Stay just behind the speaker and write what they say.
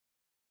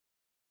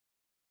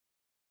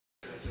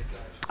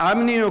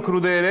I'm Nino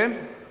Crudele,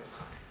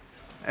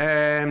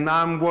 and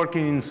I'm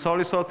working in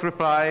SolidSoft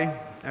Reply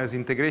as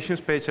integration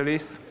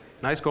specialist.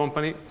 Nice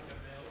company,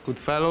 good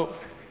fellow.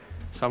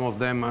 Some of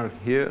them are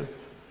here.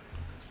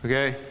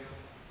 Okay.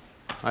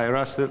 Hi,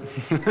 Russell.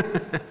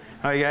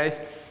 Hi, guys.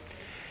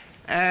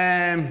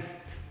 And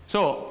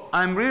so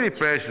I'm really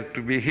pleased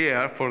to be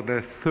here for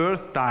the third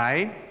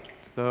time.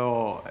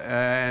 So,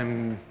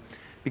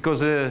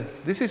 because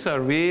this is a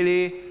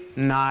really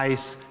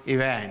nice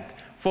event.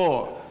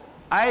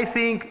 I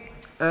think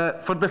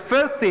for the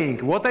first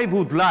thing, what I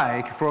would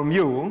like from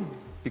you,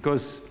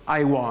 because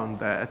I want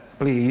that,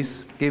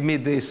 please give me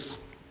this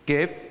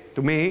gift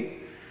to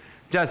me,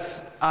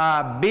 just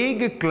a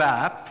big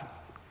clap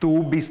to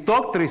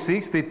BizTalk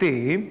 360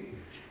 team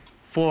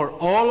for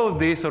all of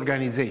this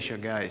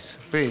organization, guys,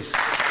 please.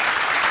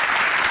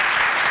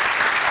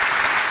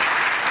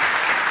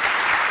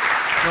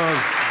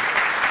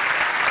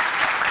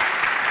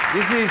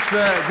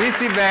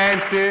 This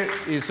event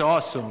is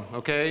awesome,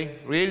 okay?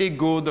 Really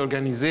good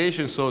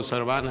organization, so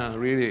Sarvana,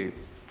 really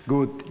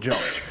good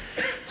job.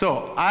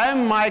 So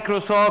I'm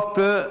Microsoft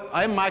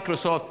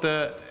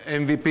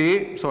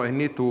MVP, so I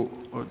need to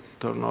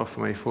turn off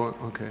my phone,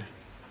 okay.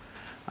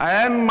 I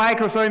am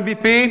Microsoft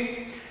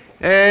MVP,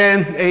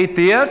 and 8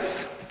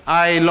 years.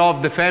 I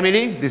love the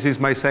family. This is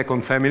my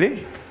second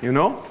family, you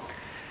know.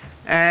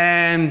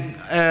 And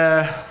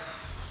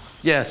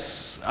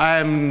yes,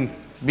 I'm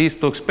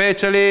BizTalk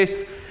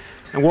specialist,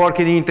 and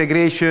working in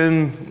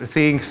integration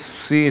things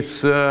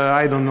since,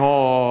 I don't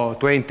know,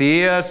 20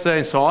 years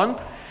and so on.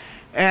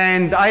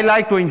 And I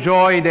like to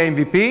enjoy the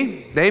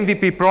MVP. The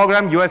MVP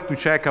program, you have to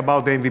check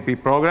about the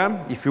MVP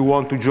program. If you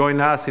want to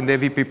join us in the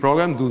MVP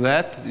program, do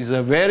that. It's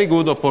a very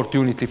good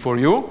opportunity for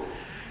you.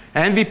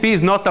 MVP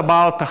is not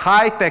about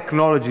high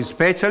technology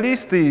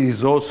specialist. It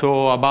is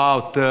also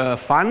about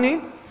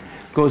funny,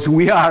 because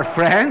we are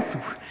friends.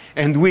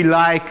 And we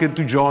like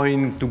to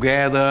join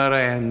together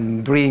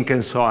and drink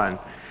and so on.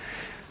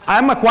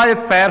 I'm a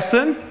quiet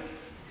person,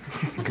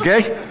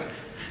 okay?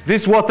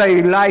 This is what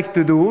I like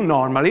to do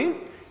normally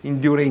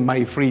during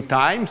my free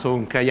time,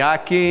 so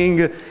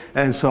kayaking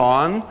and so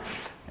on.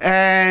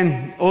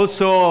 And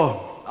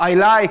also, I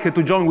like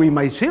to join with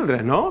my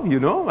children, no? You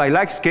know, I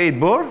like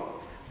skateboard.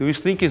 Do you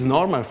think it's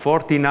normal?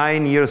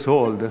 49 years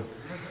old.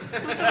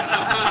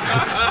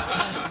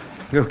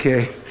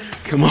 Okay.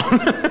 Come on,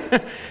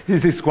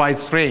 this is quite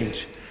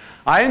strange.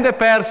 I am the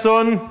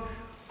person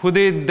who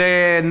did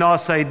the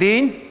NOS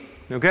ID,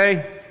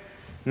 okay?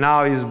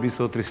 Now it's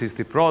BizTalk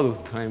 360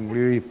 product. I'm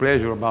really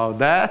pleased about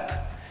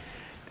that.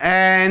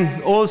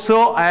 And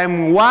also,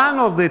 I'm one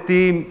of the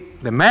team,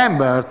 the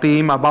member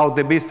team about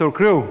the BizTalk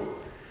crew.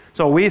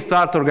 So we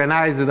start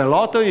organizing a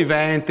lot of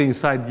events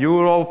inside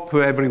Europe,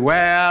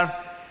 everywhere,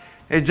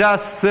 and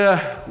just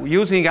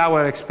using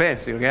our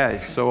experience,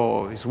 guys.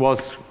 So it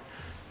was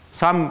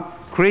some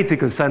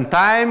critical.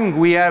 Sometimes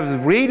we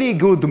have really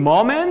good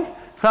moment.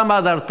 Some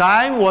other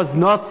time was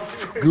not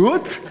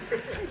good.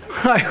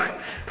 I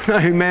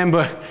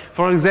remember,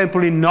 for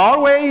example, in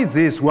Norway,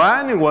 this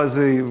one, it was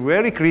a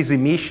very crazy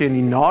mission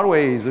in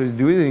Norway.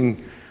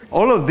 Doing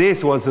all of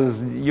this was,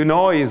 you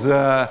know, is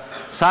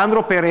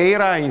Sandro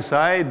Pereira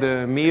inside,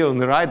 me on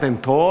the right,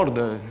 and Thor.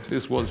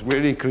 This was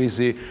really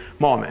crazy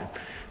moment.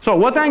 So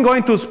what I'm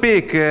going to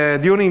speak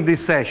during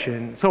this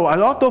session, so a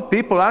lot of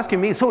people asking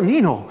me, so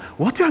Nino,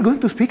 what you are going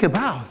to speak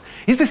about?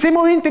 Is the same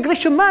on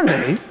Integration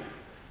Monday?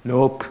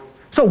 Nope.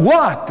 So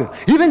what?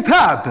 Event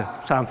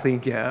Hub? Something,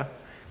 yeah.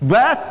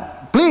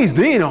 But please,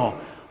 Nino,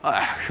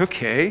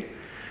 okay.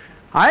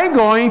 I'm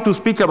going to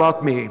speak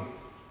about me,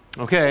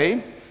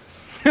 okay?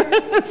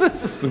 That's a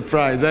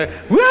surprise.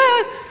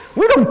 What?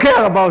 We don't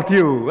care about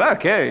you.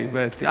 Okay,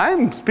 but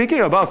I'm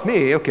speaking about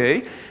me,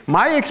 okay?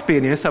 My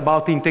experience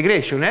about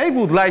integration. I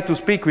would like to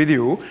speak with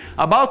you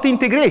about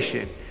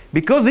integration,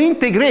 because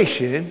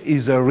integration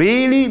is a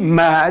really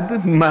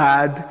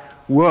mad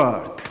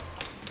word,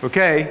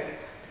 okay?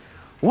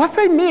 What's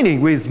the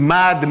meaning with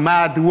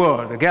mad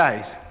word,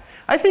 guys?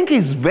 I think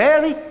it's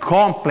very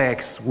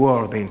complex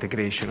word,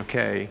 integration,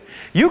 okay?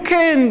 You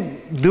can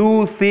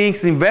do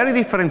things in very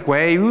different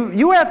way.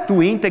 You have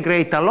to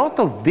integrate a lot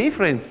of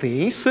different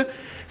things.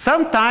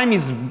 Sometimes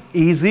it's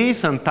easy,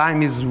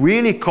 sometimes it's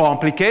really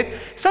complicated.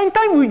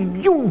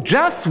 Sometimes you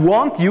just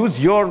want to use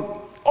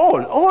your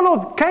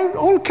all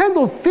kind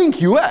of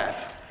things you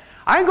have.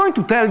 I'm going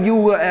to tell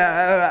you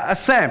a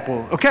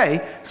sample,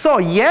 okay? So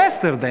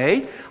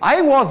yesterday,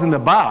 I was in the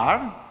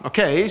bar,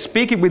 okay,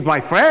 speaking with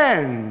my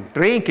friend,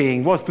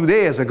 drinking, was 2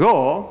 days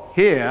ago,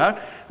 here,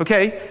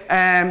 okay?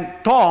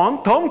 And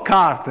Tom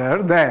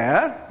Carter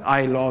there,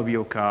 I love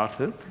you,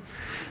 Carter.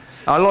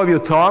 I love you,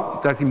 Tom,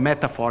 that's in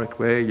metaphoric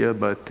way, yeah,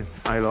 but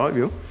I love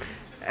you.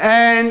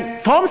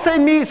 And Tom said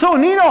to me, so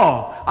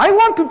Nino, I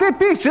want to take a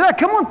picture. Yeah,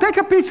 come on, take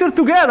a picture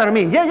together. I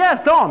mean, yeah,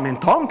 yes, Tom. And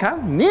Tom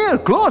came near,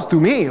 close to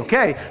me,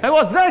 okay? I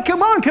was there,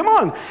 come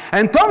on.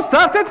 And Tom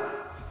started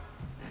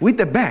with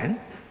the band.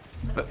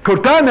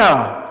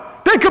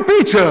 Cortana, take a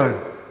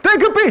picture.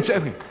 I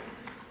mean,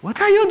 what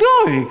are you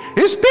doing?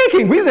 He's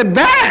speaking with the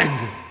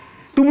band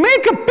to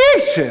make a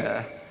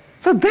picture.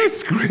 So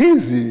that's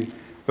crazy,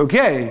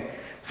 okay?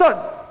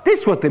 So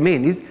this is what I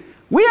mean, is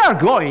we are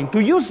going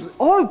to use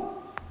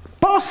all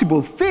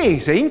possible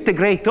things,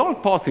 integrate all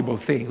possible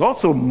things.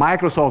 Also,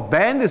 Microsoft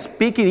Band is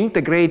speaking,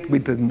 integrate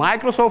with the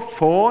Microsoft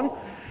phone,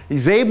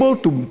 is able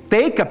to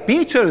take a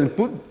picture and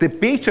put the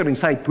picture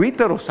inside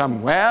Twitter or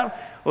somewhere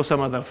or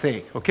some other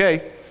thing,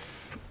 okay?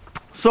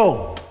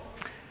 So,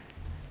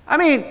 I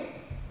mean,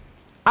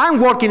 I'm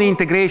working in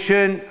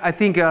integration, I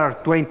think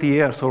 20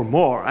 years or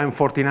more. I'm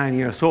 49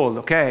 years old,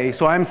 okay?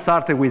 So I'm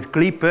started with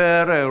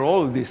Clipper and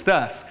all this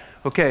stuff,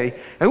 okay?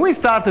 And we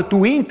started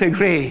to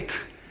integrate,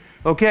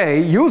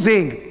 okay,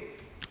 using,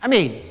 I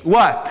mean,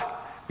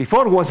 what?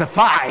 Before it was a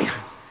file,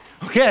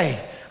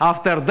 okay?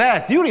 After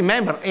that, do you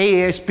remember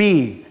ASP?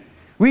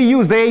 We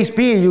used ASP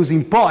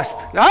using post.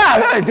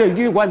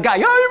 One guy,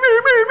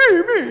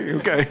 me,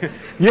 okay?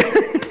 Yeah.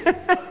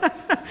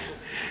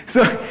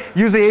 So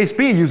using ASP,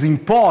 using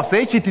post,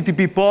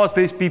 HTTP post,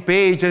 ASP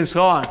page, and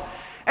so on.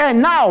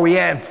 And now we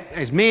have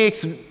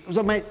mix,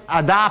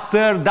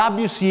 adapter,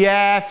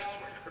 WCF,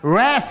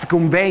 REST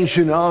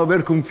convention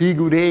over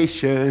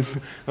configuration.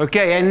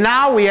 Okay, and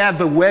now we have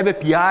a web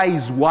API,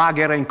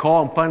 Swagger and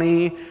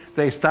company.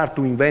 They start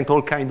to invent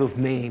all kinds of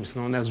names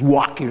known as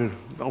Swagger.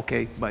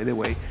 Okay, by the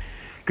way, you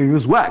can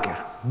use Swagger.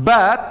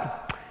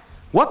 But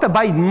what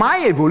about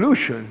my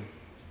evolution?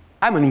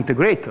 I'm an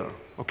integrator.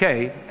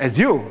 Okay, as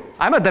you.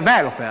 I'm a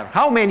developer.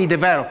 How many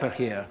developers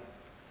here?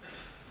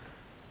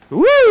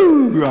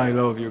 Woo! I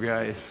love you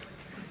guys.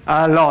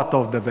 A lot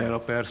of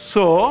developers.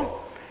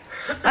 So,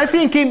 I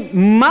think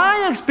in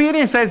my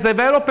experience as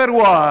developer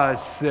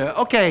was,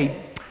 okay,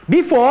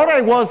 before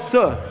I was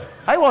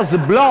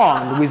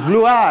blonde with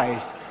blue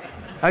eyes.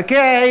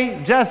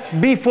 Okay,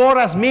 just before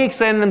as Mix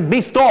and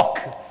BizTalk.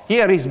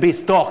 Here is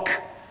BizTalk.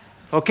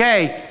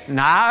 Okay,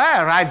 now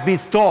I write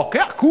BizTalk.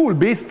 Yeah, cool,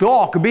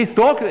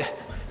 BizTalk.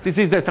 This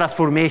is the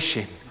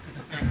transformation.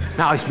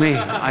 Now it's me.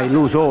 I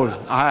lose all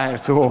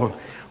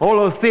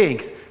of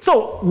things.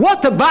 So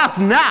what about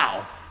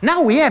now?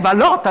 Now we have a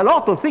lot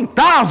of things,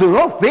 thousands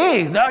of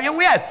things. Now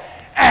we have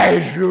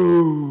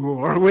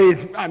Azure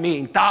with,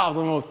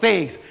 thousands of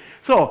things.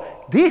 So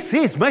this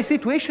is my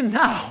situation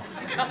now.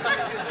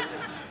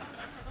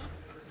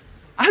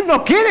 I'm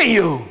not kidding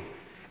you.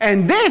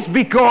 And this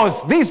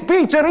because this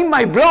picture in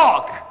my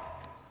blog.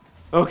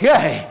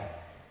 Okay.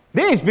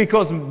 This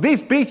because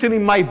this picture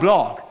in my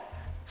blog.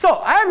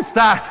 So I'm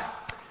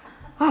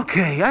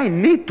okay, I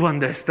need to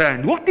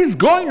understand what is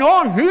going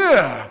on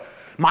here.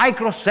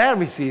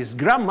 Microservices,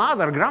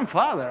 grandmother,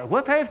 grandfather,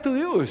 what I have to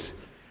use.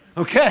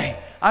 Okay,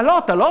 a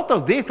lot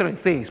of different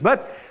things.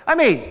 But,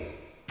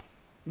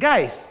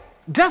 guys,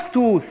 just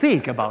to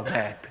think about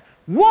that,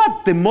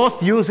 what the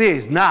most use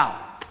is now?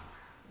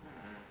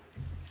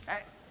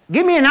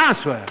 Give me an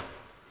answer.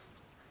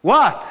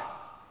 What?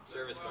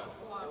 Service bus.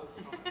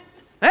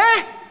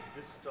 Eh?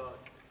 BizTalk.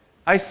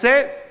 I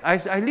said,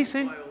 I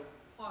listen.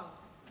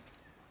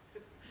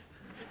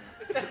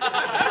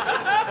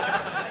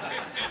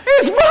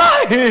 It's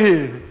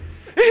fine.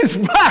 It's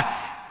fine.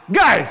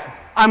 Guys,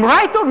 I'm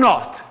right or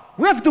not?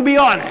 We have to be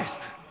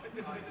honest.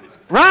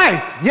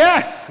 Right,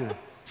 yes.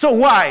 So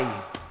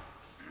why?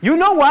 You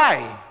know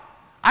why?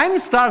 I'm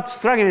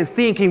struggling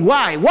thinking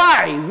why?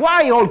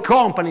 Why all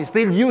companies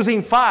still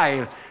using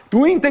file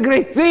to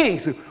integrate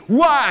things?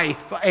 Why?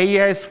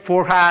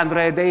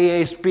 AS400,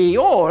 ASP,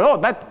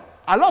 but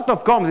a lot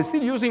of companies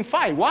still using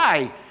file.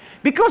 Why?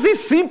 Because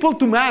it's simple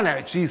to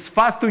manage, it's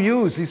fast to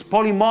use, it's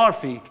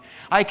polymorphic.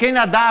 I can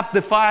adapt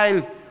the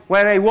file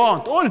where I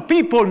want. All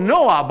people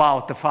know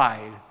about the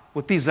file.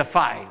 What is a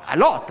file? A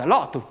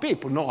lot of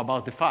people know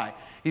about the file.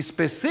 It's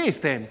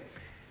persistent,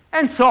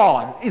 and so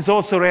on. It's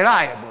also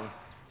reliable.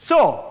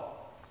 So,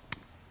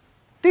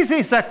 this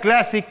is a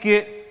classic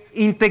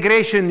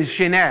integration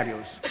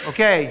scenarios,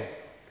 okay?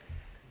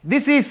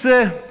 This is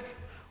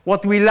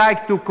what we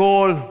like to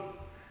call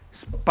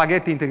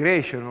spaghetti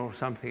integration or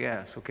something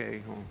else,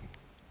 okay?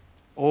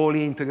 All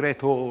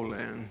integrate all,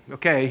 and,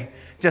 okay?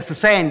 Just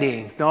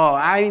sending. No,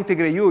 I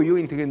integrate you, you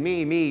integrate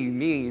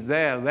me,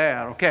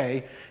 there,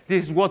 okay?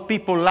 This is what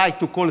people like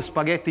to call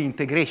spaghetti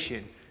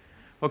integration,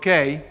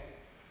 okay?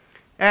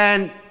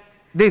 And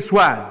this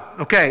one,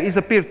 okay, is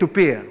a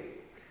peer-to-peer.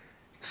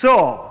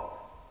 So,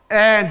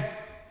 I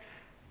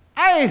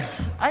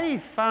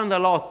found a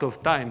lot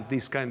of time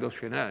these kind of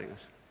scenarios,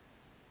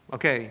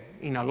 okay,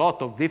 in a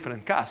lot of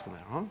different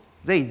customers. Huh?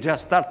 They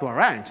just start to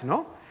arrange,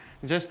 no?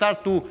 Just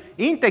start to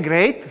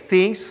integrate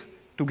things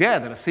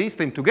together,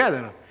 system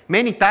together.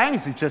 Many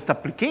times it's just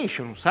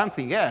application,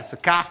 something else, a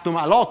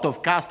lot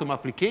of custom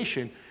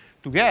application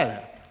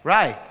together,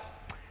 right?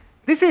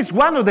 This is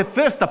one of the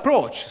first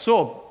approach.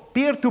 So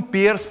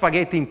peer-to-peer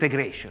spaghetti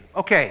integration.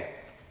 Okay,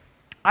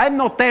 I'm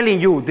not telling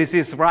you this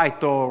is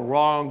right or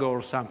wrong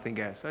or something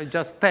else. I'm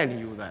just telling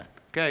you that,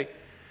 okay?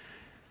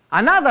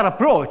 Another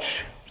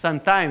approach,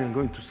 sometime I'm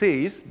going to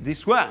see, is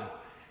this one.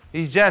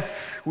 It's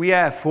just we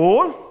have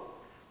all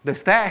the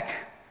stack,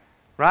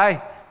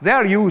 right?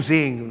 They're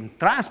using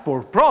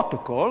transport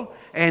protocol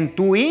and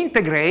to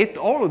integrate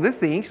all of the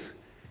things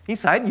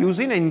inside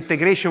using an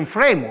integration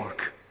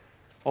framework,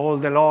 all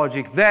the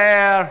logic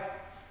there,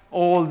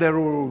 all the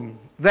room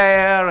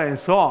there, and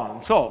so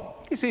on. So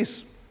this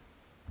is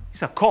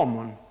a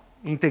common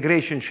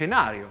integration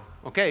scenario.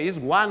 Okay, it's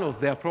one of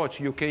the approach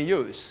you can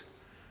use.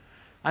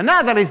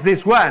 Another is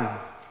this one.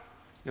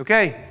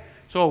 Okay,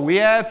 so we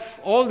have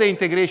all the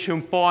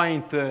integration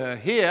point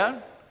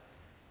here,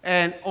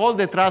 and all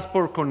the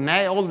transport protocol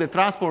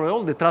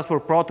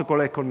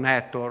and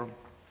connector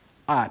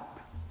up.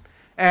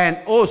 And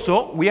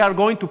also, we are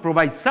going to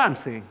provide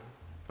something,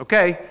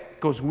 okay?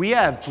 Because we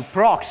have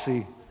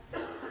to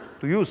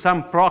use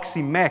some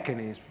proxy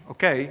mechanism,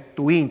 okay,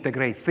 to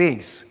integrate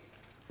things,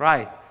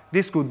 right?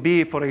 This could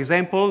be, for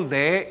example,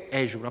 the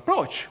Azure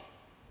approach.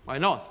 Why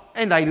not?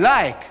 And I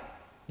like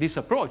this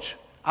approach,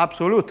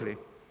 absolutely,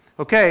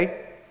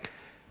 okay?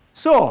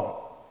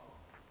 So,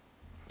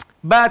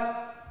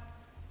 but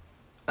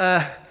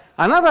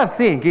another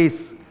thing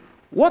is,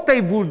 what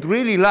I would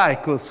really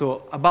like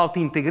also about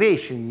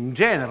integration in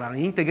general,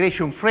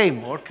 integration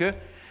framework,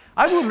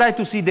 I would like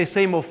to see the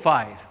same of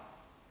file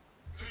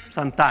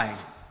sometime,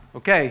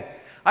 okay?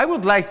 I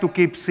would like to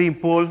keep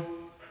simple,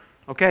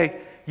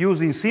 okay?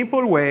 Using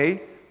simple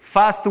way,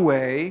 fast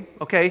way,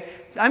 okay?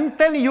 I'm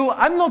telling you,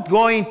 I'm not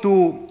going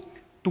to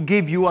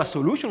give you a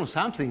solution or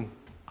something.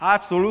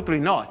 Absolutely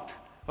not,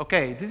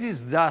 okay? This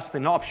is just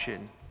an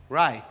option,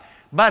 right?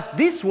 But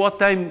this is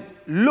what I'm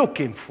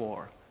looking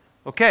for,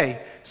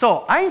 okay?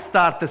 So I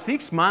started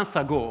 6 months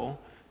ago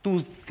to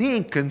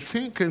think and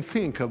think and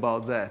think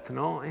about that, you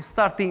know? And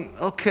starting,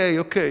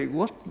 okay,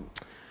 what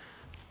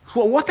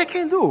I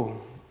can do?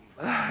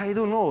 I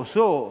don't know.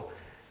 So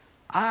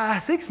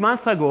 6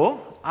 months ago,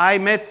 I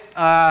met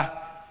a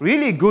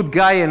really good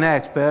guy and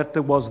expert,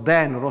 was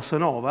Dan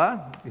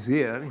Rosanova. He's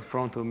here in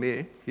front of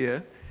me,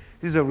 here.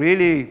 He's a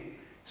really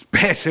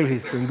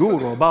specialist and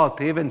guru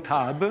about Event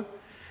Hub.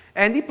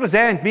 And he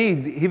presented me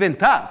the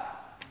Event Hub.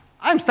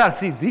 I'm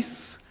starting to see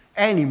this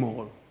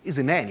animal is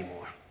an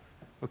animal,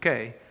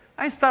 okay?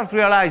 I start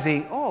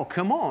realizing, oh,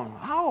 come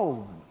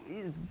on,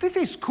 this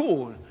is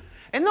cool.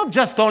 And not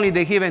just only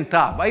the Event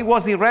Hub. I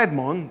was in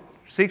Redmond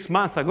 6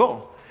 months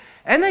ago.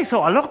 And I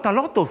saw a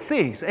lot of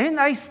things. And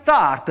I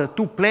started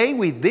to play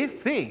with these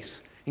things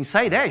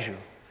inside Azure.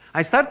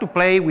 I started to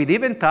play with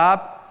Event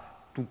Hub,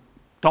 to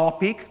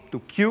topic, to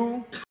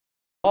queue,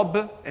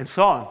 job, and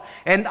so on.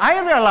 And I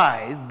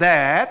realized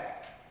that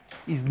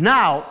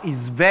now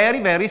it's very,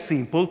 very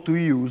simple to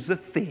use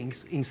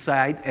things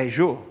inside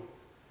Azure.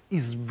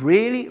 It's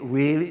really,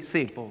 really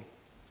simple.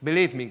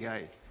 Believe me,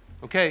 guys.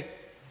 Okay?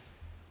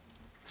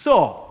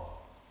 So,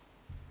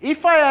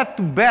 if I have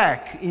to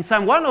back in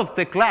one of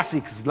the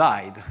classic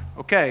slides,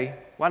 okay,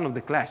 one of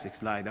the classic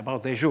slides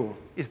about Azure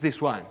is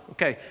this one,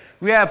 okay?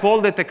 We have all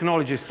the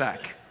technology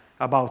stack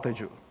about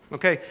Azure,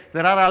 okay?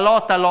 There are a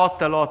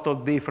lot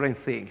of different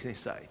things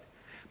inside.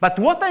 But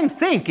what I'm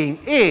thinking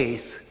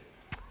is,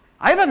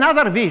 I have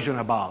another vision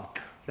about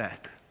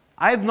that.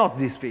 I have not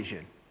this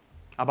vision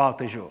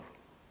about Azure,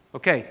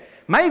 okay?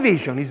 My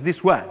vision is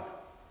this one.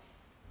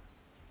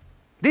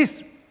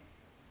 This,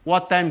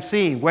 what I'm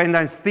seeing when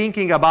I'm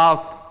thinking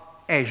about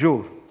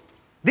Azure.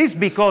 This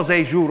because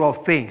Azure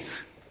of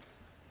Things.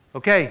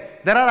 Okay?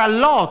 There are a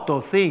lot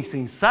of things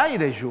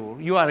inside Azure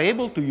you are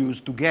able to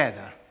use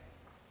together.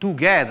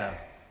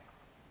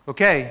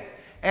 Okay?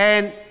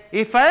 And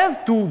if I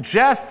have to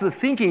just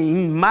thinking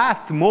in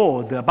math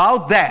mode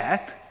about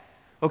that,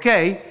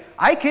 okay,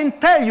 I can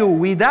tell you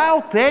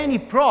without any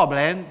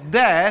problem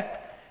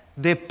that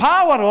the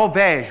power of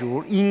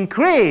Azure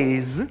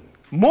increase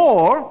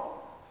more,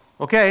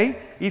 okay,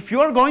 if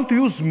you are going to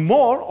use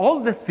more all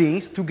the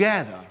things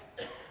together.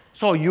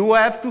 So you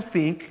have to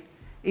think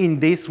in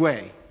this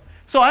way.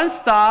 So I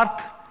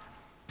start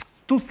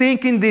to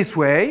think in this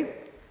way,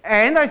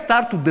 and I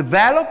start to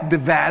develop.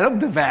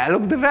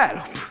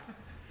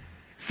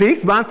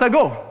 6 months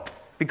ago,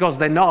 because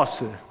the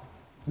NOS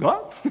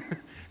gone.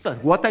 So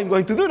what I'm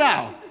going to do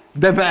now?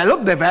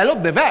 Develop.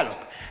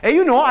 And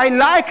you know, I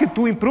like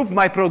to improve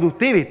my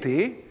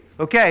productivity,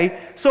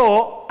 okay?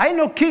 So I'm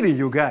not kidding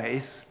you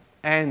guys.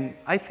 And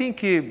I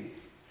think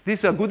this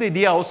is a good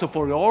idea also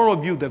for all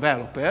of you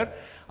developers.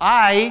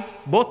 I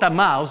bought a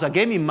mouse, a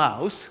gaming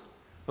mouse,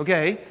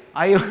 okay?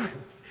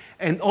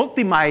 And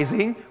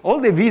optimizing all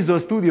the Visual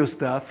Studio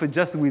stuff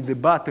just with the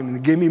button and the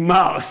gaming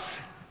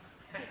mouse.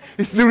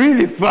 It's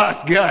really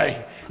fast,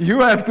 guy.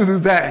 You have to do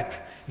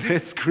that.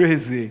 That's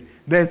crazy.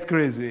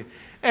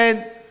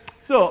 And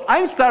so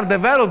I start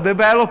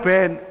develop,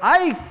 and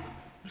I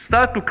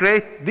start to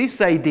create this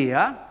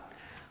idea.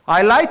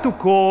 I like to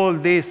call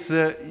this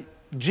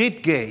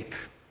JIT gate,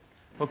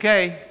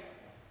 okay?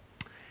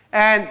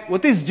 And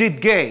what is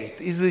JIT gate?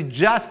 It's a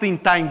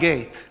just-in-time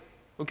gate,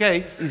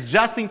 okay? It's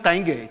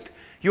just-in-time gate.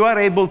 You are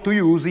able to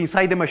use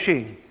inside the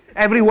machine,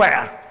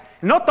 everywhere.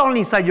 Not only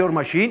inside your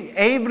machine,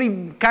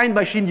 every kind of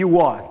machine you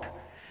want.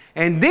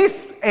 And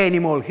this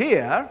animal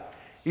here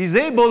is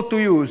able to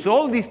use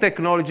all this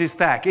technology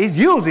stack, is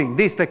using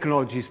this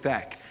technology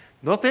stack.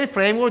 .NET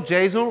Framework,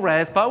 JSON,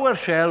 REST,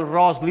 PowerShell,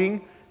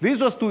 Roslyn,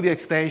 Visual Studio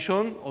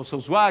Extension, also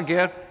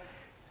Swagger,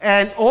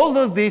 and all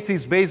of this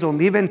is based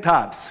on Event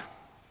Hubs.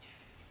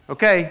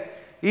 okay,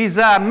 is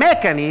a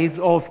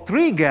mechanism of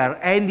trigger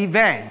and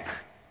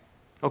event,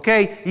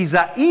 okay, is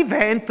an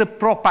event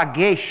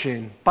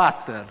propagation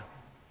pattern,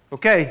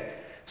 okay?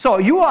 So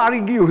you are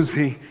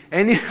using,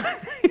 and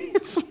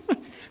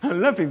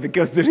I'm laughing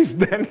because there is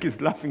Dan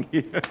who's laughing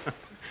here.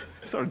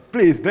 Sorry,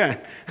 please, Dan.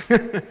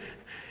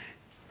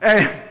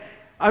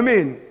 I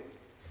mean,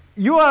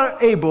 you are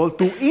able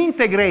to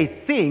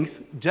integrate things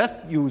just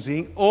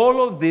using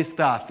all of this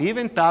stuff,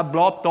 event tab,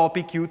 blob,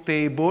 topic, queue,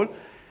 table,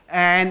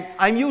 and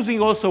I'm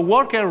using also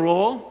worker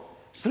role,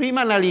 stream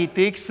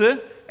analytics,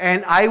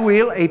 and I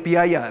will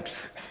API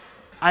apps.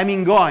 I'm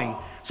ingoing.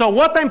 So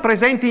what I'm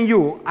presenting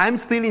you, I'm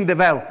still in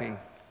developing.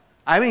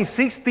 I'm in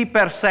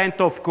 60%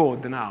 of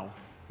code now,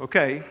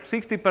 okay?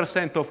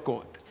 60% of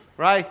code,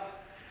 right?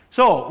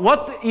 So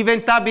what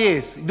event tab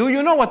is? Do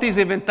you know what is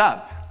event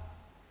tab?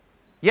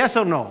 Yes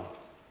or no?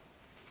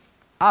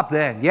 Up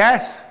there,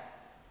 yes?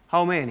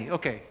 How many?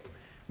 Okay.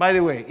 By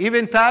the way,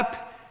 event tab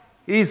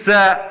is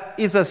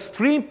a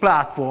stream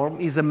platform,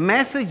 is a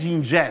message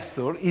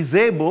ingester, is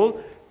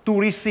able to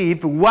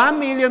receive 1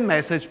 million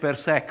messages per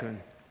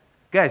second.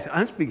 Guys,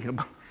 I'm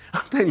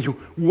telling you,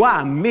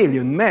 1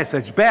 million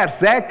messages per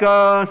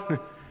second.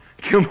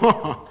 Come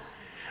on.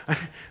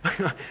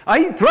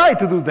 I try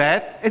to do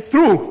that. It's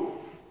true.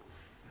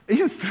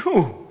 It's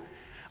true.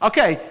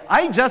 Okay,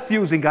 I'm just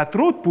using a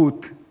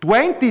throughput,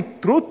 20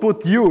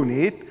 throughput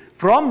unit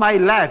from my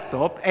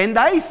laptop, and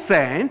I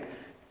send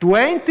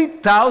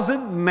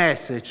 20,000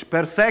 messages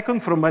per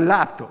second from my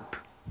laptop.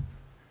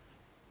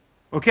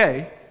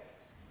 Okay?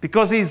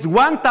 Because it's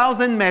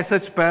 1,000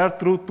 messages per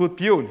throughput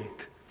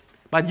unit.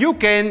 But you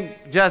can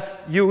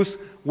just use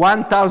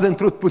 1,000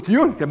 throughput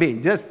units. I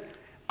mean, just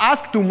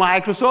ask to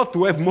Microsoft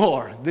to have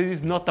more. This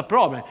is not a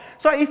problem.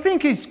 So I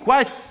think it's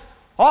quite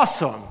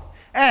awesome.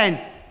 And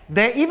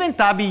the event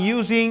tab is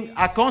using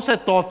a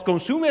concept of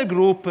consumer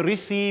group,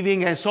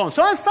 receiving, and so on.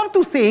 So I start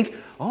to think,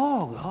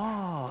 oh,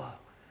 God,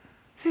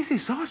 this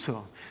is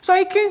awesome. So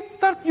I can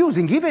start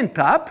using event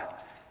tab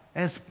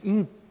as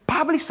in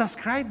public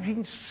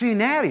subscribing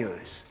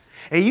scenarios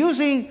and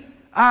using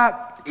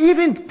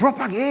event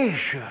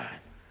propagation.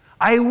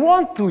 I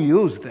want to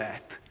use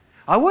that.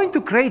 I want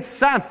to create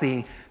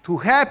something to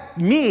help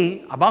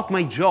me about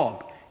my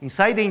job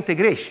inside the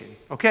integration,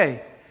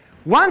 okay?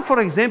 One, for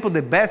example,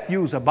 the best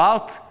use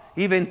about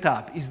event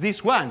tab is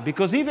this one,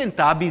 because event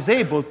tab is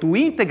able to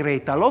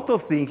integrate a lot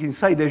of things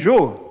inside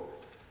Azure.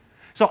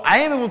 So I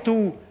am able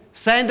to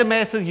send a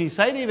message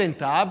inside event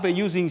tab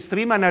using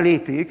stream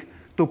analytics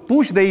to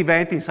push the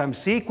event in some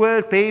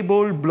SQL,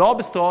 table,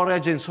 blob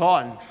storage, and so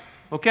on.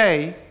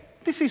 Okay?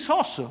 This is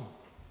awesome,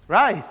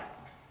 right?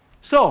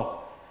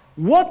 So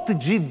what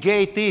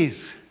JIT-Gate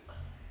is?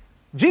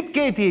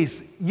 JIT-Gate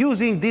is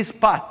using this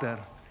pattern,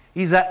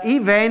 is an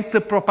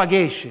event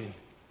propagation.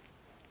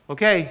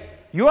 Okay?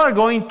 You are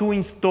going to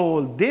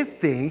install these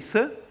things,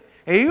 and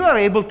you are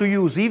able to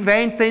use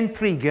event and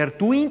trigger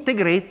to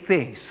integrate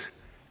things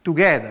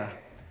together.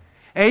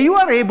 And you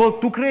are able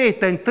to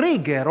create and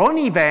trigger on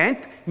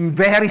event in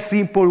very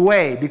simple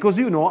way, because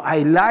you know I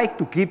like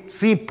to keep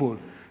simple.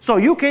 So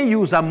you can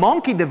use a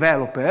monkey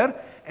developer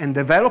and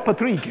develop a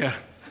trigger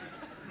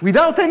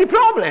without any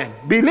problem.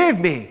 Believe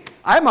me,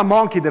 I'm a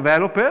monkey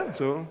developer,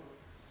 so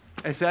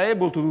I'm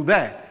able to do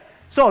that.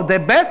 So the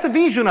best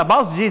vision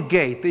about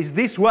JIT-Gate is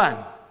this one.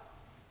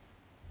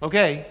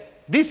 Okay?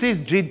 This is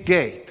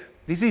JIT-Gate.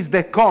 This is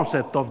the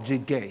concept of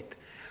JIT-Gate.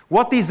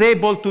 What is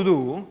able to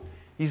do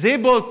is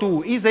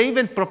is an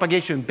event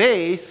propagation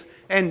base,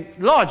 and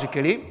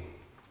logically,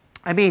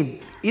 I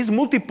mean, it's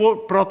multiple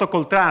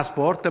protocol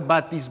transport,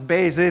 but it's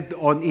based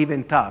on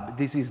event tab.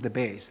 This is the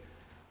base,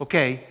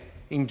 okay,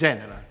 in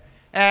general.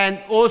 And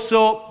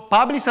also,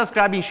 public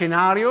subscribing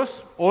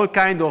scenarios, all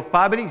kind of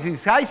public. This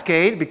is high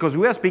scale, because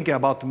we are speaking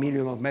about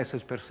millions of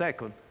messages per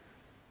second.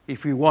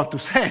 If we want to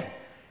send,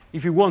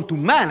 if we want to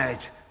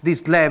manage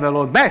this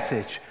level of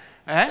message.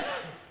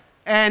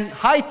 And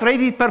high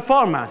traded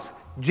performance.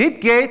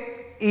 JIT-Gate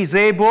is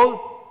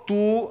able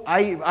to,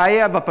 I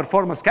have a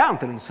performance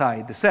counter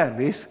inside the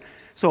service.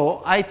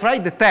 So I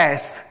tried the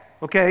test,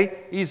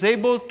 okay, is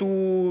able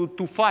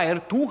to fire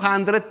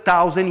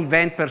 200,000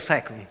 events per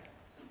second.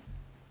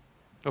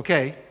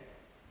 Okay?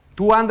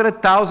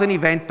 200,000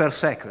 events per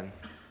second.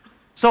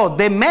 So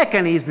the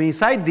mechanism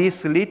inside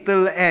this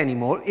little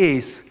animal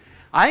is,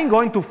 I'm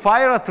going to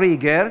fire a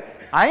trigger,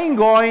 I'm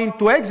going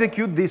to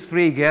execute this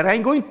trigger,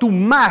 I'm going to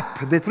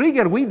map the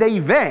trigger with the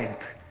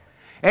event.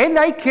 And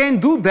I can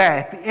do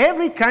that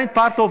every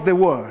part of the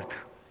world.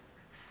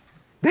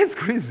 That's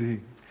crazy.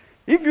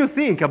 If you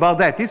think about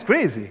that, it's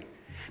crazy.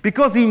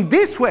 Because in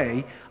this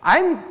way,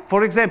 I'm,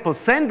 for example,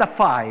 send a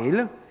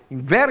file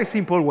in very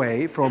simple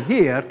way from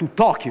here to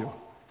Tokyo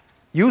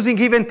using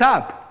event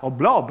tab or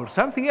blob or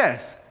something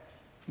else.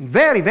 In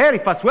very, very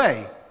fast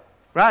way,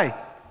 right?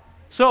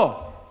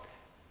 So,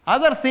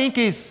 other thing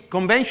is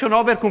convention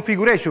over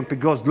configuration,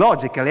 because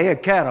logically I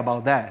care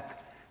about that.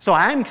 So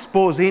I'm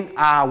exposing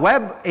a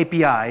web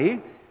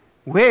API,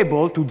 we're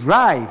able to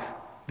drive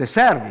the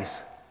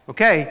service,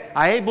 okay?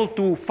 I'm able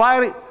to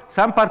fire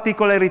some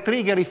particular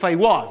trigger if I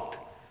want.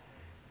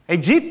 A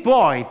JIT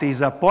point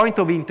is a point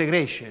of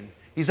integration.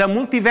 It's a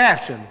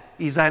multi-version.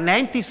 It's an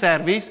empty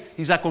service.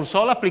 It's a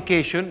console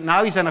application.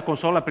 Now it's in a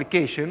console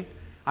application.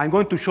 I'm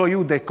going to show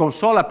you the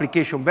console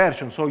application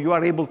version, so you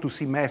are able to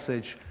see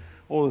message,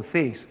 all the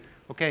things,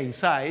 okay,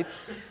 inside.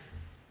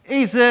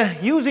 Is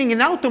using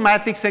an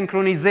automatic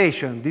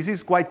synchronization. This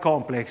is quite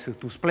complex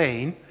to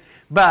explain,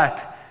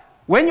 but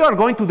when you are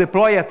going to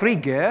deploy a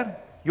trigger,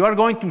 you are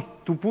going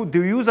to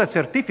use a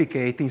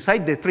certificate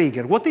inside the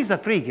trigger. What is a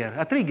trigger?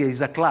 A trigger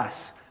is a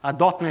class, a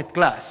 .NET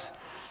class.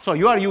 So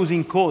you are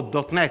using code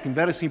 .NET in a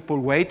very simple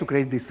way to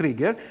create this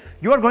trigger.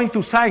 You are going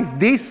to sign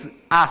this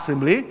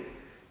assembly,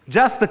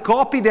 just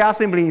copy the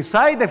assembly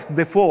inside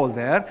the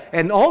folder,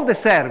 and all the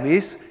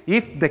service,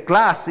 if the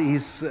class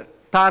is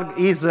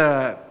tagged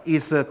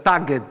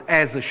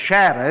as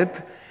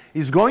shared,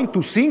 is going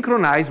to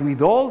synchronize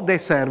with all the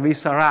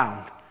service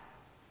around.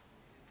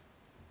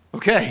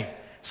 Okay,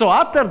 so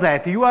after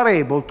that, you are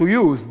able to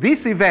use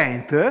this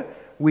event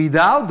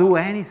without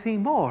doing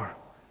anything more.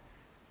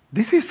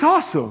 This is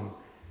awesome.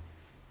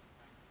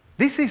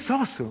 This is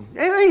awesome.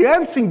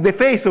 I'm seeing the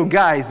face of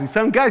guys.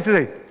 Some guys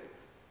say,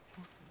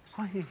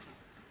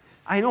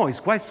 I know, it's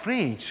quite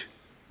strange.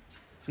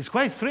 It's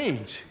quite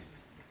strange.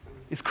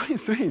 It's quite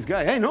strange,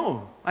 guys. I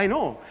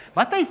know.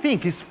 But I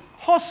think it's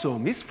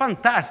awesome. It's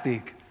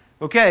fantastic.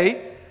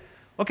 Okay?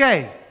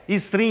 Okay. In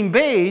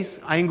stream-based,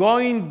 I'm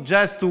going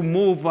just to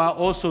move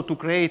also to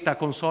create a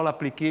console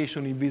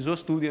application in Visual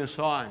Studio and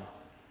so on.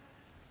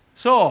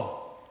 So,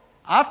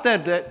 after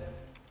the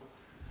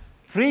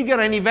trigger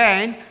an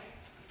event,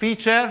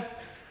 feature,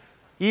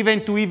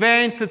 event to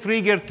event,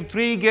 trigger to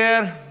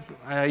trigger,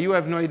 you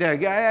have no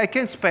idea. I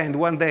can spend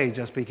one day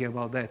just speaking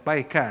about that, but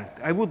I can't.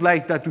 I would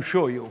like that to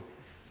show you.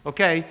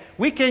 Okay?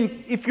 We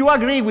can, if you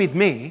agree with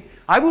me,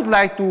 I would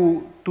like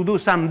to do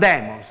some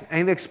demos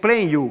and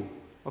explain you,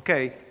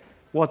 okay,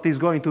 what it's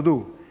going to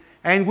do.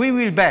 And we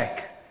will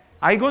back.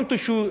 I'm going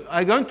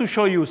to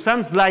show you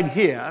some slide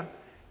here.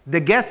 The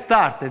get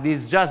started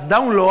is just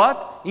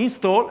download,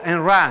 install,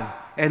 and run.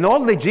 And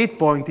all the JIT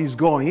point is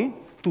going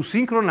to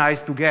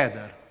synchronize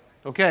together.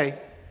 Okay?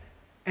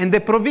 And the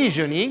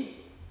provisioning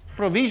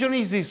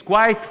is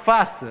quite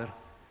faster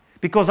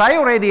because I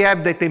already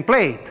have the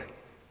template.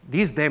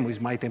 This demo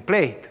is my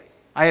template.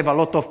 I have a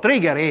lot of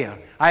trigger here.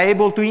 I'm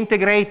able to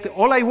integrate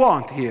all I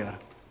want here.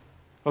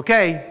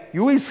 Okay?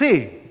 You will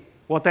see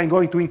what I'm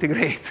going to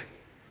integrate.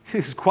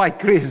 This is quite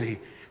crazy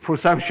for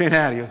some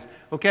scenarios.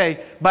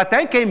 Okay? But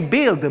I can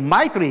build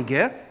my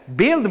trigger,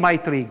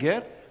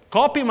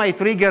 copy my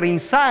trigger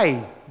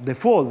inside the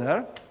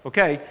folder,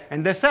 okay?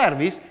 And the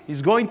service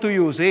is going to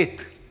use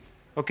it.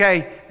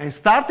 Okay, and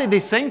started the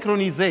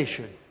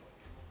synchronization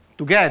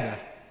together,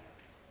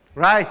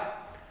 right?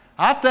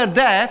 After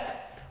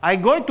that, I'm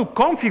going to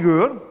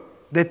configure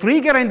the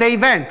trigger and the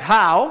event.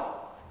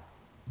 How?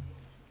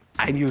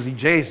 I'm using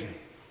JSON,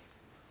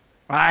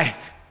 right?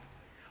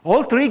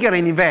 All trigger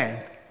and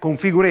event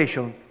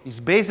configuration is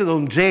based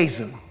on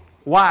JSON.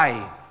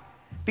 Why?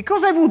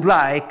 Because I would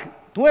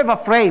like to have a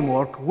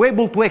framework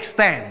able to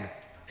extend.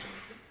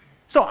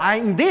 So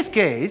in this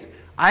case,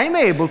 I'm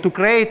able to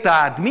create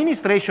an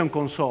administration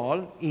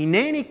console in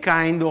any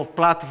kind of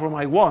platform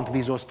I want,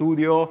 Visual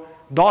Studio,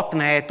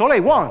 .NET, all I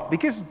want,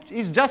 because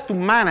it's just to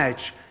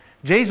manage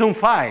JSON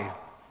file.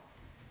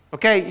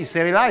 Okay, it's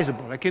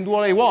serializable. I can do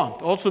all I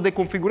want. Also, the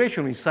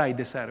configuration inside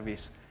the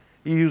service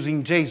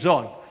using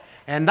JSON.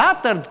 And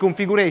after the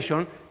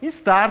configuration, it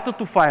starts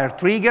to fire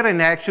trigger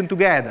and action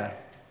together,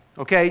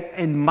 okay,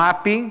 and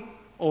mapping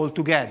all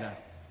together.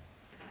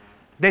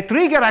 The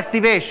trigger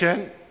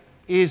activation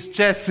is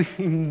just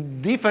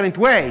in different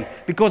way,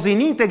 because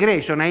in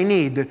integration I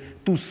need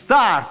to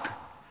start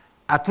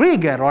a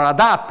trigger or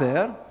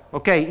adapter,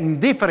 okay, in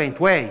different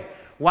way.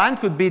 One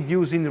could be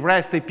using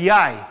REST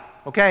API,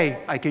 okay,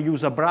 I can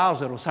use a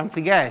browser or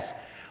something else,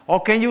 or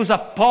can use a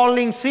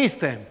polling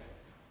system,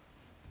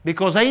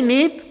 because I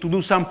need to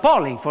do some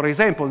polling. For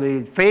example,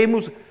 the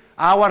famous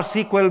our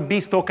SQL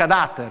BizTalk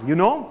adapter, you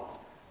know,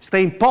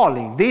 staying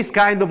polling. This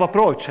kind of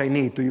approach I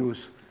need to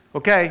use,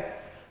 okay.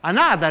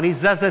 Another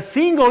is as a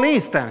single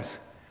instance.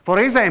 For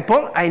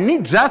example, I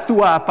need just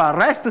to up a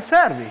REST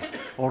service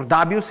or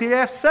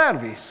WCF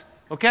service,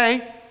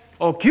 okay?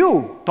 Or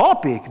queue,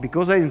 topic,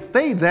 because I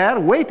stay there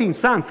waiting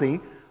something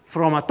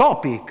from a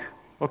topic,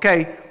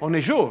 okay, on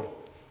Azure.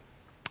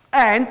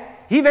 And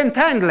event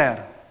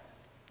handler,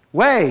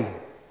 way.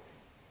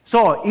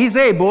 So he's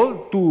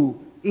able to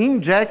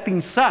inject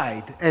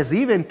inside as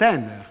event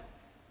handler,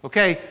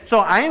 okay? So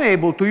I'm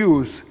able to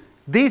use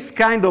this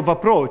kind of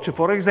approach,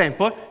 for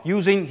example,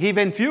 using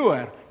event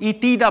viewer,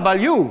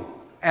 ETW,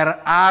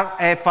 or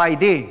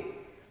RFID,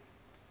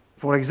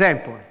 for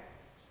example.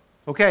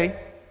 Okay?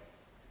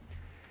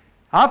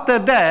 After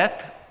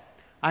that,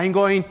 I'm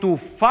going to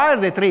fire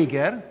the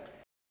trigger.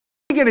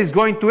 The trigger is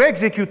going to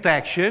execute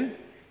action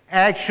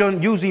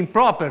using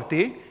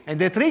property, and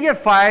the trigger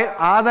fire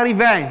other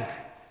event.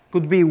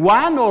 Could be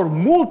one or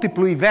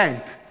multiple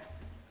event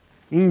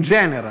in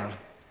general.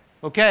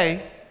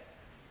 Okay?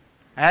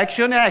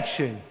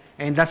 Action.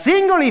 And a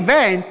single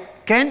event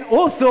can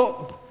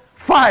also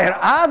fire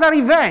other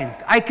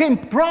event. I can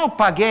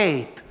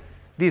propagate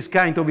this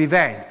kind of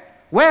event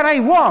where I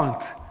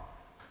want.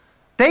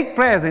 Take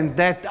present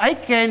that I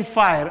can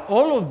fire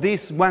all of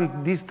this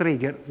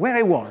trigger where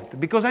I want,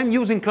 because I'm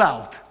using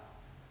cloud.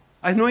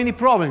 I have no any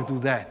problem to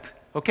that,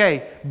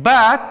 okay?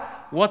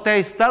 But what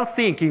I start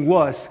thinking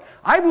was,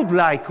 I would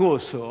like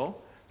also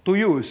to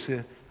use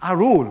a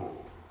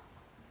rule,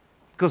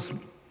 because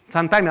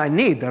sometimes I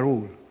need a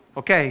rule,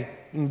 okay?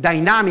 In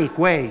dynamic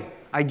way,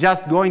 I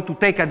just going to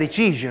take a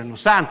decision or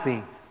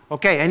something,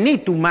 okay? I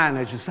need to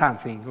manage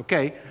something,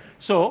 okay?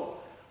 So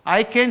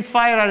I can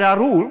fire a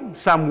rule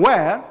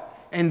somewhere,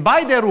 and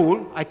by the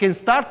rule, I can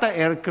start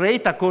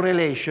create a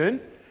correlation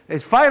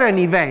and fire an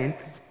event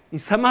in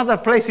some other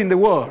place in the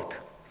world.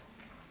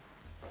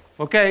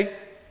 Okay?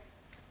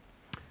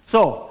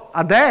 So,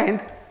 at the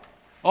end,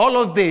 all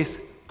of this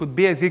could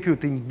be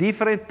executed in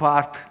different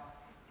parts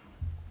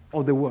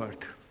of the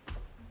world.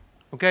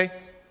 Okay?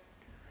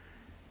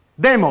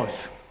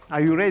 Demos. Are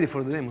you ready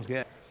for the demos?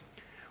 Yeah.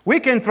 We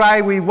can try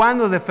with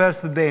one of the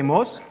first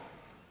demos.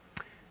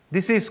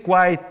 This is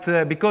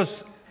quite,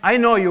 because I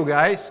know you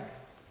guys.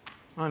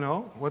 I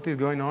know what is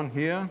going on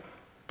here.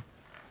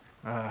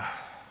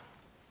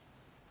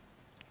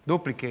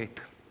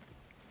 Duplicate.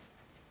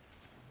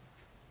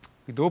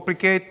 We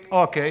duplicate,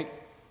 okay,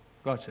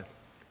 gotcha.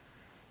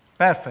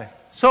 Perfect.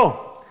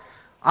 So,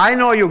 I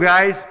know you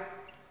guys,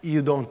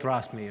 you don't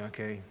trust me,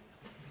 okay?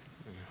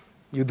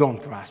 You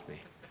don't trust me.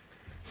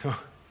 So,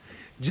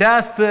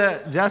 just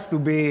to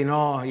be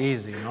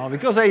easy,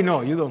 because I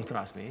know you don't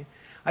trust me,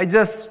 I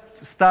just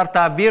start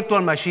a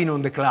virtual machine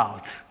on the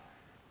cloud,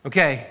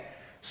 okay?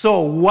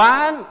 So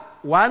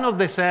one of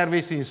the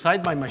services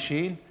inside my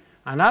machine,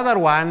 another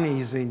one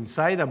is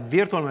inside a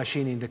virtual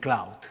machine in the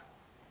cloud.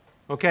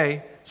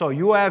 Okay? So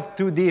you have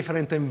two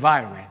different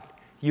environments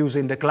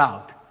using the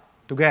cloud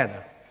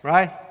together,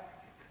 right?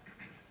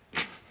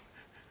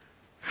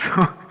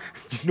 So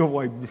you know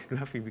why I'm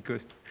laughing,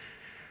 because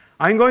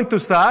I'm going to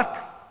start.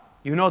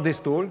 You know this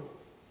tool?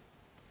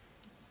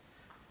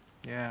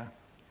 Yeah.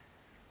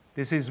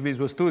 This is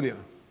Visual Studio.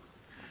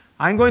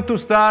 I'm going to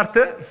start.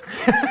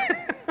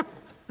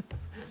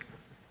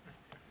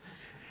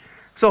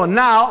 So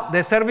now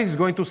the service is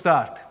going to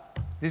start.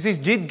 This is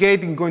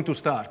JIT going to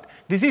start.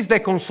 This is the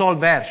console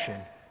version.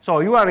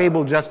 So you are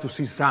able just to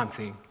see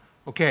something,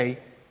 okay,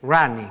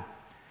 running.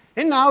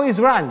 And now it's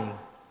running.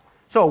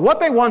 So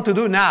what I want to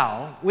do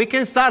now, we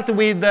can start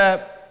with,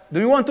 do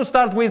you want to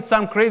start with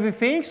some crazy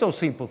things or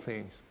simple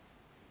things?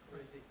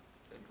 Crazy.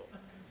 Simple.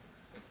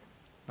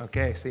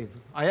 Okay, simple.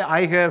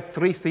 I heard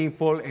 3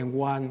 simple and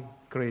 1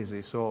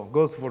 crazy, so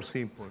go for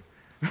simple.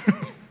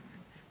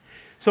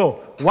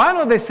 So one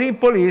of the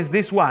simple is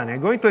this one.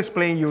 I'm going to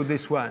explain you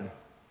this one.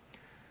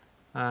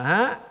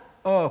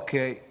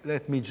 Okay,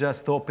 let me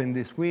just open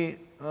this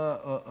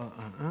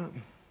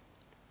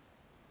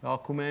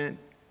document,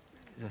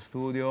 the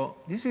studio.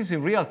 This is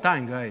in real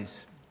time,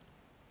 guys.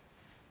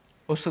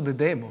 Also the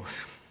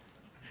demos.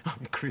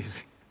 I'm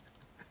crazy.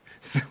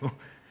 So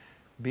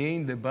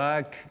being the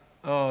bug,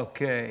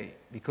 okay,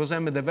 because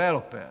I'm a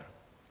developer.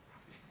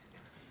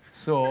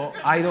 So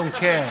I don't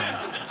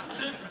care.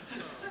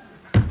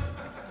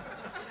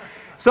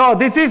 So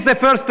this is the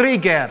first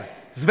trigger.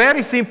 It's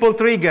very simple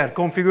trigger,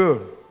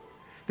 configure.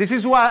 This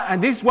is one,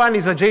 and this one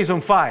is a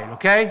JSON file,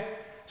 okay?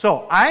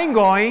 So I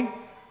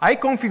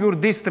configure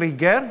this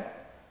trigger,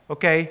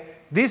 okay?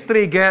 This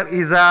trigger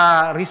is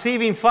a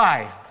receiving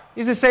file.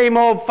 It's the same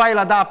old file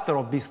adapter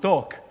of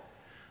BizTalk.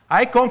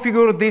 I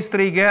configure this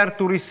trigger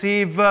to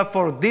receive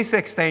for this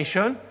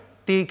extension,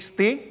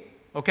 txt,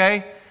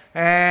 okay?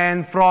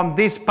 And from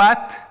this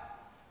path,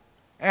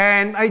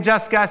 and I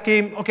just ask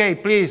him, okay,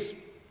 please,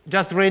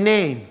 just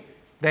rename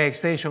the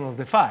extension of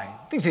the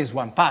file. This is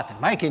one pattern.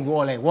 I can do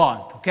all I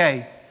want,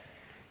 okay?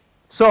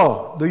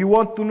 So, do you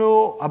want to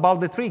know about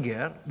the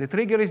trigger? The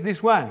trigger is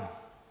this one.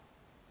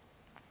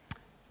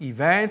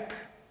 Event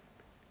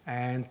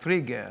and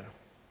trigger.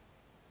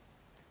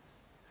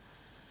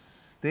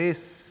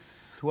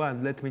 This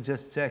one, let me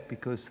just check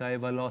because I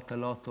have a lot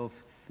of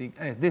things.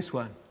 This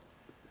one.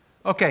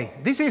 Okay,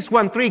 this is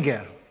one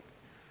trigger.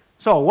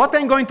 So what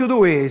I'm going to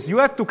do is, you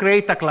have to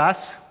create a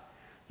class.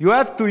 You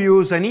have to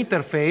use an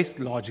interface,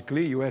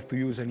 logically, you have to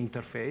use an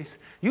interface.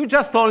 You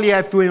just only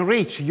have to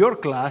enrich your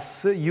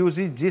class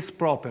using these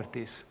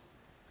properties.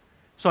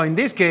 So in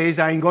this case,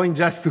 I'm going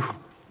just to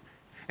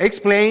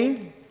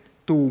explain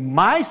to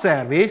my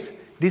service,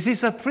 this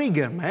is a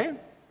trigger, man,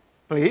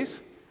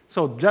 please.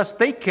 So just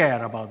take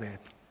care about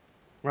it,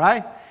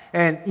 right?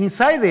 And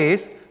inside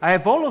this, I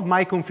have all of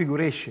my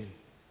configuration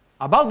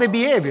about the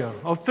behavior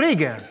of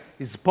trigger.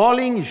 Is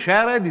polling, is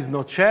shared, is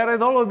not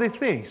shared, all of these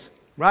things,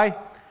 right?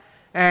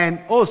 And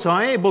also,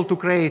 I'm able to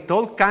create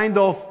all kind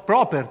of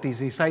properties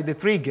inside the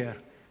trigger,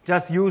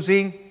 just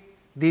using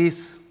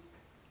this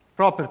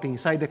property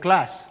inside the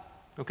class,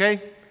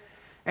 okay?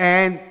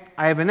 And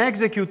I have an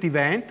execute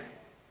event.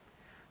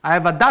 I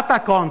have a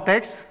data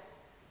context.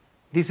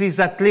 This is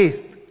at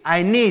least,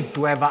 I need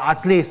to have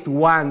at least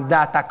one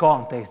data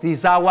context. This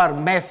is our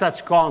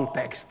message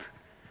context,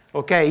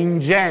 okay, in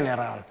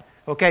general.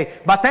 okay?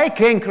 But I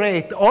can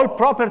create all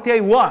property I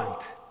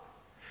want.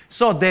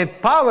 So the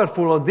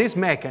powerful of this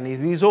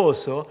mechanism is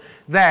also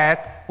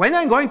that when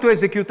I'm going to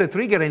execute a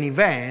trigger an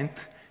event,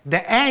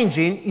 the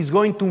engine is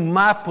going to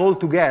map all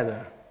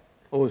together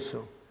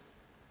also.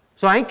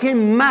 So I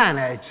can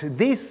manage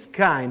this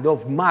kind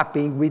of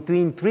mapping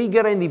between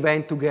trigger and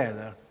event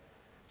together.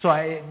 So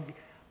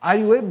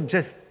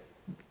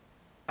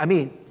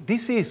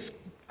this is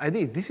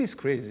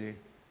crazy.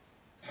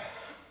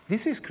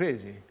 This is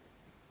crazy.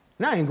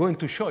 Now I'm going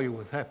to show you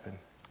what happened.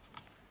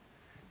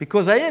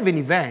 Because I have an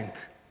event,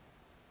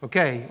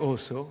 okay,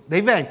 also. The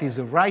event is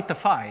write a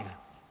file.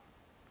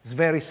 It's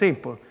very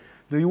simple.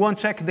 Do you want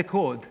to check the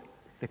code?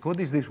 The code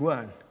is this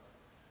one.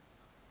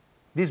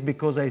 This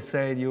because I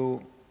said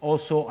you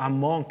also a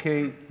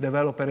monkey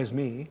developer as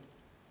me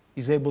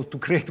is able to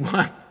create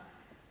one.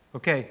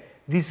 Okay,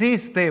 this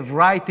is the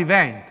write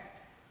event.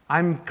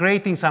 I'm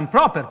creating some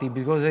property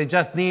because I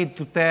just need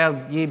to tell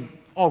him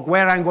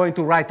where I'm going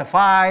to write a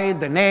file,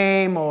 the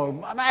name,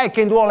 or I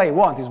can do all I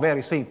want. It's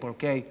very simple,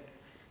 okay?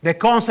 The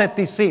concept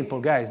is simple,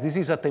 guys. This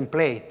is a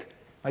template.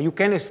 You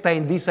can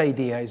extend this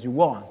idea as you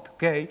want,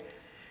 okay?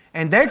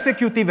 And the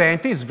execute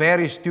event is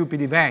very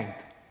stupid event,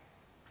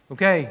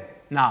 okay?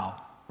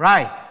 Now,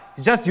 right?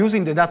 It's just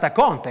using the data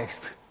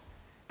context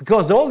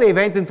because all the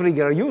event and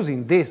trigger are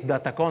using this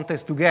data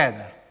context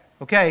together,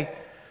 okay?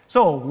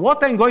 So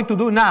what I'm going to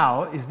do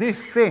now is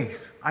these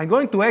things. I'm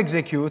going to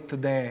execute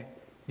the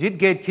JIT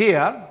gate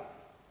here.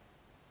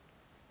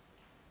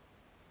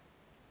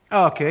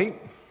 Okay.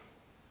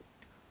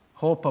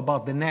 Hope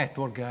about the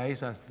network,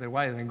 guys.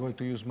 Otherwise, I'm going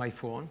to use my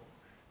phone.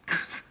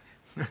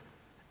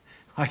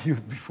 I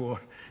used before.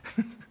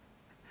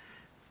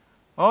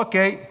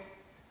 Okay.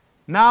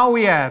 Now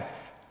we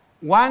have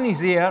one is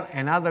here,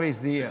 another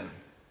is here.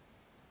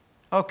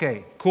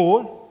 Okay,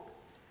 cool.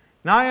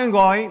 Now I'm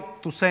going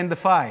to send the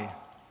file.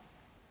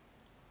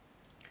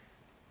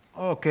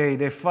 Okay,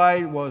 the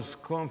file was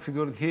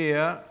configured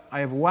here.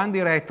 I have one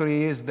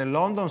directory, is the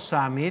London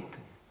Summit,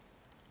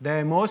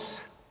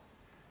 demos,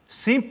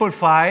 simple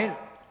file.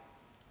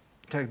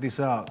 Check this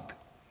out.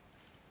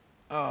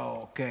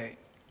 Oh, okay.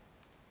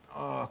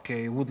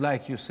 Okay, would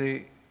like you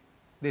see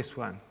this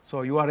one.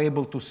 So you are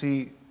able to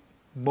see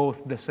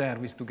both the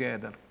service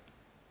together.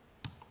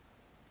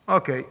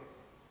 Okay,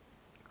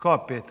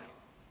 copy it.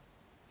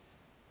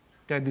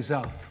 Check this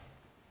out.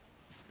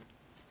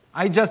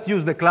 I just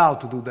use the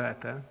cloud to do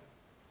that.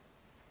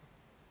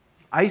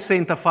 I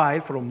sent a file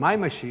from my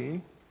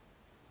machine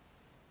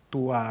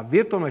to a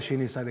virtual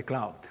machine inside the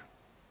cloud.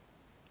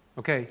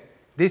 Okay,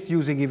 this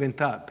using event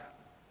tab.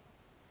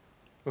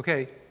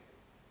 Okay,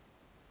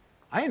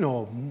 I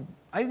know.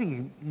 I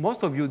think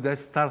most of you that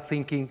start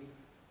thinking,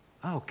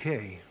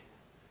 okay,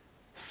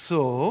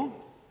 so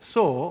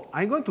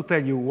I'm going to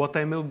tell you what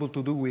I'm able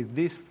to do with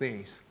these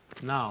things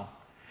now.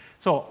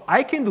 So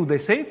I can do the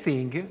same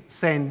thing,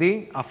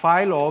 sending a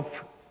file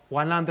of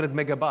 100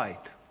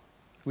 megabytes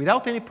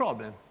without any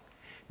problem.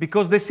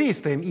 Because the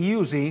system is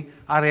using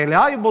a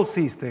reliable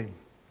system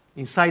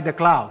inside the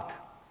cloud,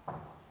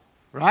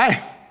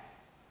 right?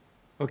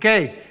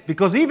 Okay,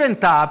 because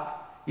event tab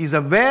is a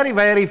very,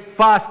 very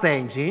fast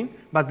engine,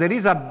 but there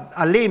is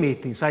a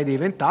limit inside the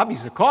event tab.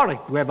 It's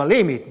correct to have a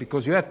limit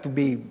because you have to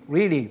be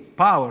really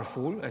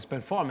powerful as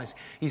performance.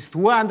 It's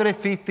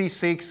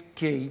 256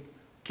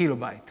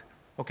 kilobytes,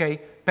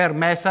 okay, per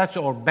message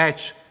or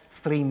batch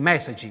stream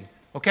messaging,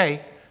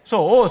 okay? So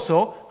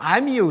also,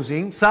 I'm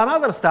using some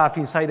other stuff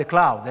inside the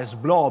cloud, as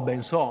blob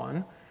and so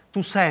on,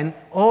 to send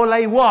all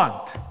I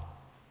want,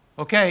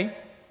 okay?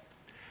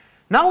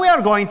 Now we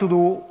are going to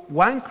do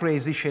one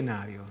crazy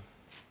scenario.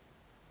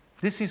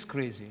 This is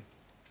crazy.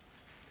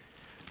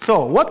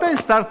 So what I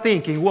started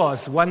thinking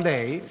was, one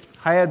day,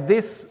 I had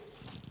this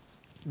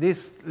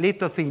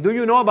little thing. Do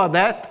you know about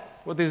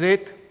that? What is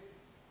it?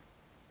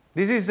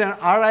 This is an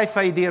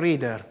RFID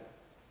reader.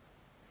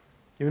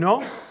 You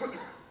know?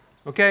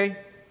 Okay?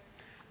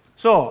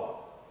 So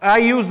I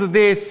used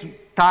this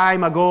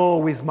time ago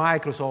with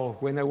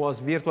Microsoft when I was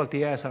virtual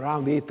TS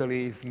around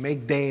Italy,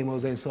 make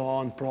demos and so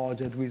on,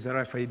 project with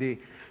RFID.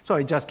 So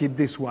I just keep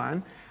this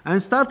one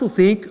and start to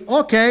think,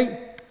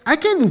 okay, I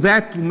can do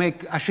that to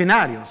make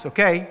scenarios,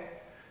 okay?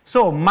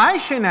 So my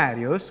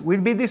scenarios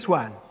will be this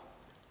one.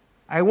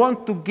 I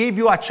want to give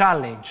you a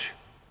challenge.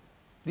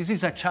 This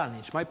is a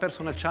challenge. My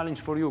personal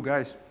challenge for you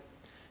guys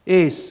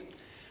is,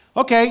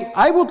 okay,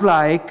 I would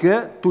like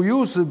to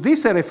use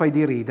this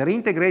RFID reader,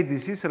 integrate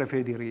this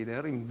RFID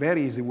reader in a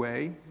very easy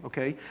way,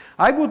 okay?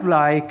 I would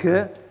like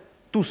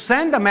to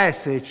send a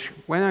message,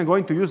 when I'm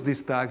going to use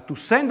this tag, to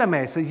send a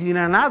message in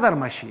another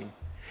machine.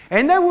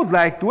 And I would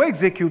like to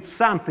execute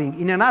something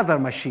in another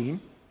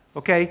machine,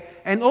 okay?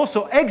 And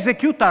also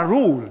execute a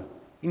rule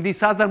in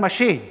this other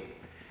machine.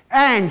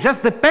 And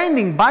just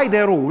depending by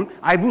the rule,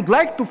 I would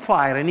like to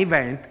fire an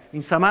event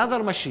in some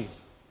other machine,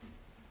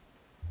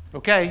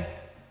 okay?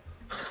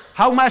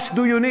 How much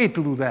do you need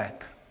to do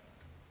that?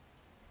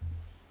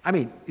 I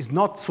mean, it's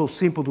not so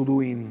simple to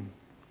do in,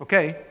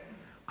 okay?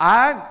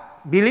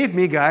 Believe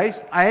me,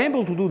 guys, I'm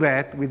able to do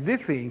that with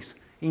these things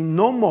in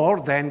no more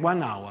than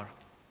 1 hour.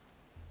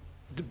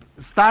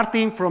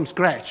 starting from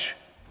scratch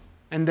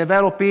and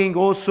developing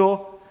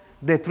also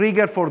the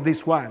trigger for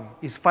this one.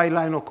 It's 5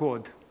 lines of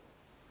code.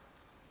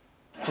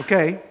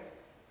 Okay?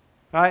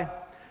 Right?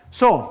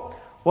 So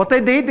what I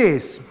did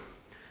is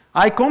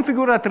I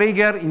configured a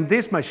trigger in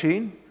this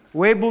machine.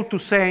 We're able to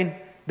send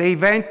the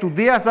event to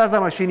this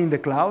other machine in the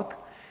cloud.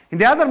 In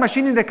the other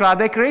machine in the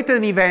cloud, I created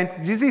an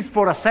event. This is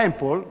for a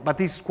sample, but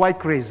it's quite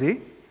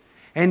crazy.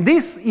 And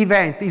this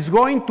event is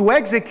going to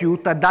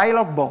execute a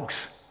dialog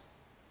box.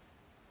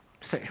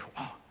 Say,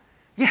 oh,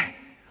 yeah,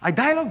 a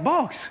dialog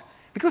box.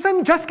 Because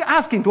I'm just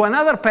asking to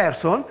another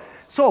person,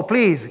 so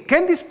please,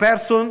 can this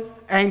person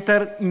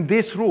enter in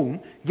this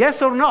room?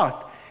 Yes or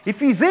not? If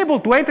he's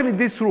able to enter in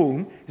this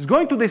room, he's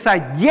going to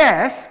decide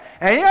yes,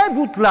 and I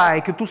would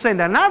like to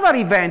send another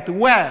event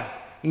where?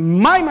 In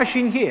my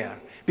machine here.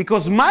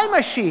 Because my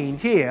machine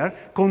here,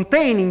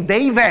 containing the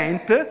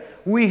event,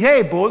 we're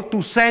able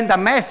to send a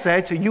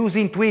message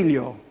using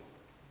Twilio.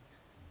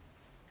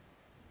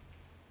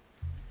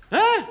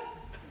 Huh?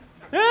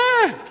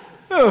 Huh?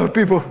 Oh,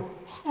 people,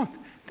 what?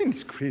 This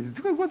is crazy.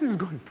 What is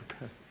going to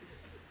tell?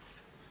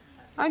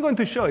 I'm going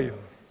to show you.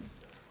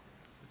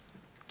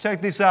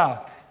 Check this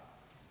out.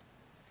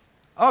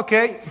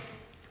 OK,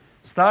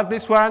 start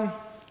this one.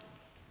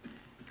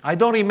 I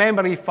don't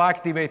remember if I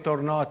activate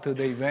or not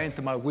the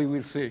event, but we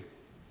will see.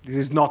 This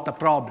is not a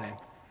problem.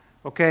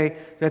 OK,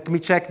 let me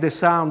check the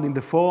sound in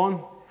the phone.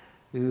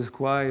 This is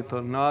quiet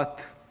or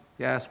not.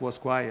 Yes, was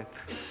quiet.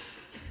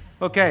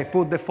 OK,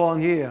 put the phone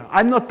here.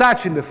 I'm not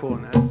touching the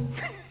phone.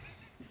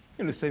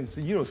 You know,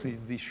 see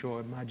this show,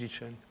 a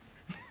magician.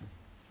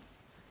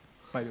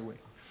 By the way.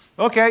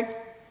 OK,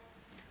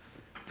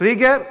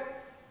 trigger,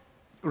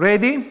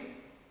 ready.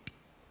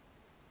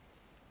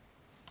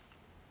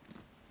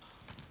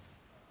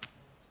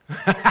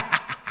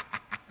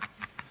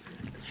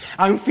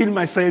 I feel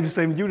myself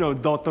saying, you know,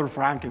 Dr.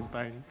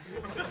 Frankenstein.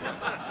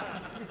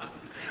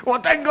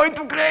 What I'm going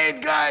to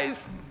create,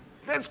 guys?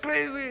 That's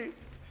crazy.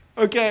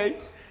 OK.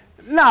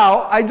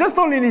 Now, I just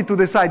only need to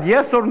decide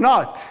yes or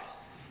not.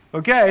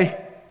 OK?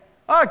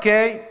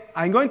 OK.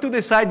 I'm going to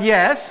decide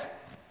yes.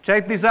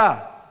 Check this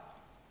out.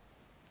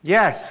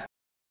 Yes.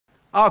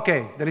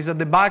 OK. There is a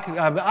debug.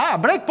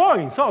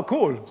 Breakpoints. Oh,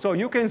 cool. So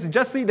you can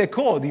just see the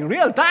code in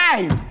real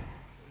time.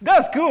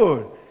 That's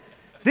cool.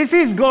 This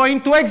is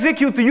going to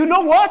execute, you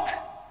know what?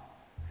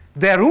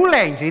 The rule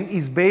engine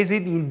is based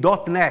in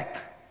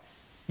 .NET,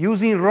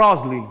 using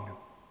Roslyn.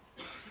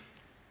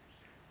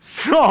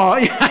 So,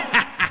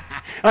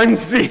 and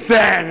see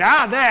then,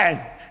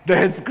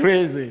 that's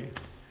crazy.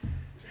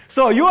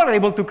 So you are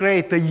able to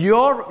create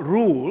your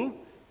rule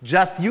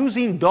just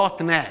using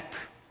 .NET.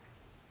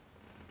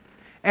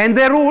 And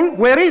the rule,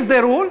 where is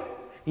the rule?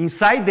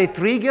 Inside the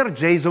trigger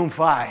JSON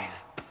file.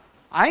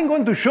 I'm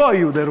going to show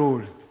you the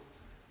rule.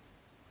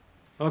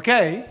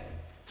 OK?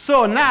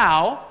 So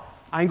now,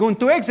 I'm going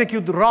to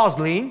execute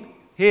Roslyn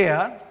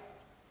here.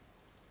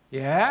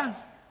 Yeah?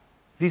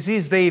 This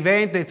is the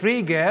event, the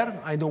trigger.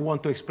 I don't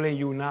want to explain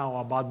you now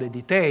about the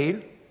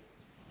detail.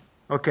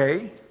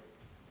 OK?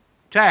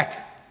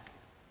 Check.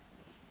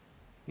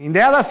 In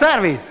the other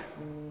service.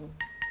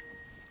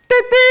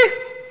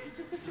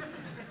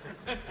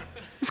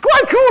 It's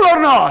quite cool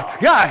or not,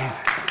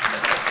 guys?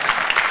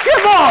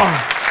 Come on.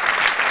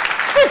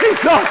 This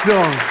is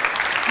awesome.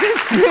 This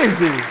is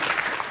crazy.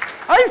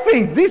 I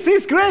think this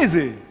is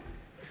crazy.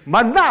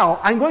 But now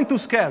I'm going to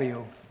scare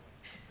you.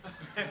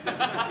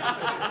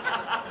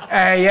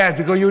 Yes,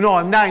 because you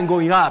know now I'm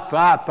going up,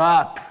 up,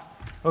 up.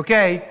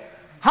 OK?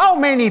 How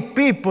many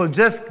people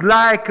just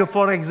like,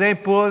 for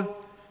example,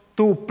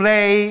 to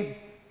play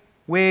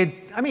with,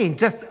 I mean,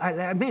 just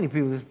many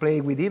people just play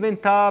with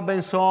event tab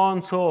and so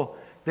on. So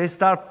they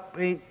start,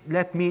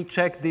 let me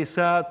check this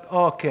out.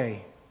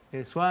 OK.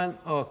 This one,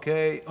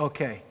 OK,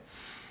 OK.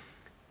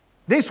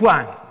 This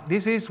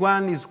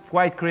one is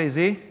quite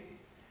crazy.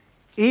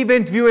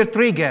 Event viewer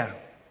trigger.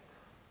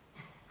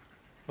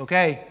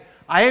 OK?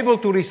 I'm able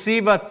to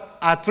receive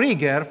a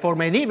trigger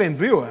from an event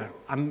viewer,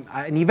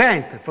 an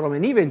event from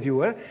an event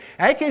viewer.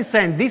 I can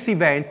send this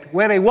event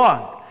where I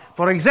want.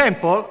 For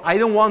example, I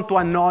don't want to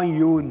annoy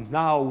you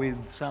now with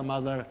some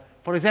other,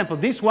 for example,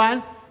 this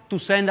one to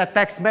send a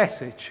text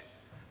message.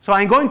 So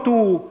I'm going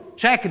to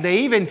check the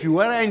event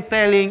viewer and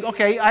telling,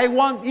 OK,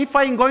 if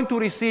I'm going to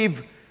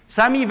receive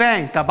some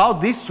event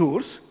about this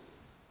source,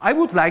 I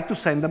would like to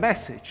send a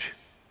message.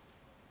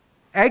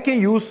 I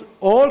can use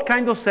all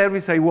kinds of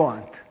service I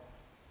want,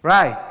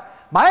 right?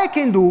 But I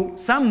can do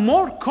some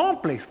more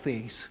complex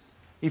things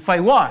if I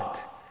want.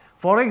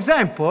 For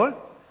example,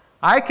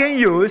 I can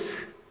use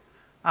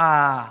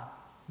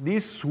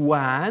this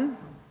one.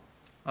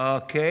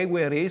 OK,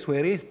 where is?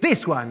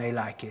 This one, I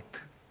like it.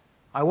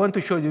 I want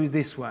to show you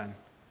this one.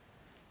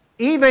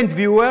 Event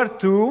viewer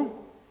to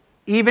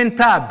event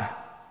tab.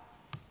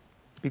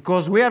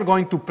 Because we are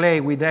going to play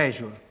with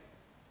Azure.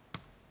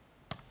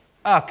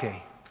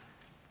 OK.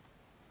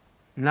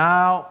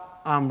 Now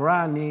I'm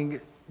running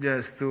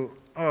just to,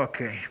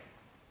 OK.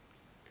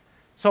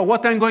 So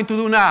what I'm going to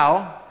do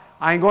now,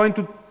 I'm going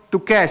to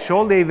cache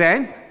all the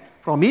event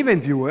from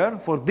event viewer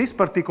for this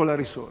particular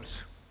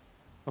resource.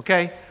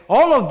 Okay?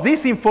 All of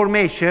this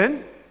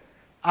information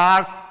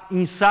are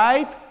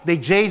inside the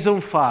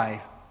JSON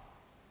file.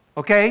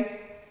 Okay?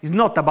 It's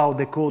not about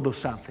the code or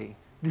something.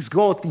 This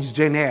code is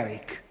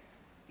generic.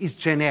 It's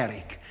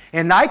generic.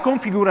 And I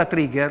configure a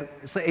trigger.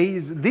 So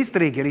this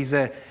trigger is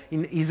an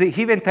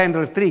event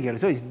handler trigger,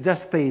 so it's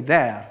just stay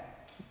there.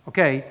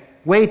 Okay?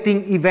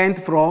 Waiting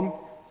event from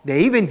the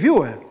event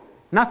viewer.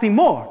 Nothing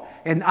more.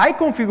 And I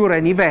configure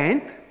an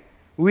event.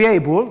 We're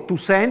able to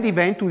send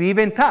event to the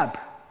event tab.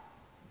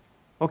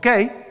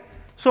 Okay?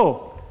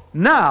 So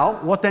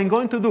now what I'm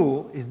going to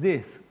do is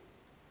this.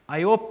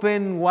 I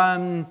open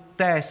one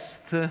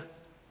test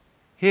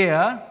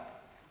here.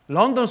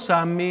 London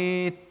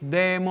Summit,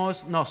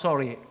 demos, no,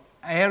 sorry,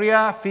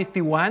 Area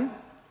 51.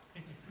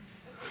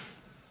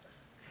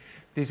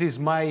 This is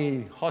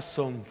my host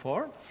zone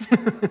 4.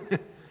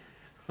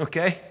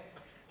 Okay?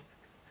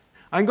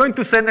 I'm going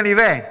to send an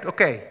event.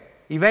 Okay,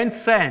 event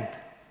sent.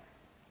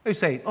 You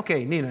say,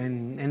 okay, Nino,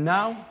 and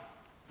now?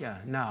 Yeah,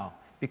 now.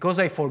 Because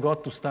I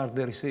forgot to start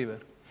the receiver.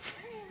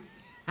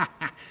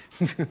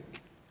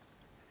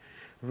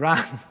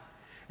 Run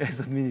as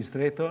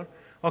administrator.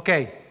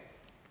 Okay.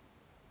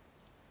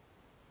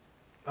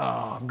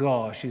 Oh,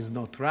 gosh, it's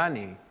not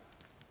running.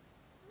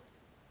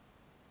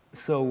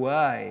 So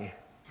why?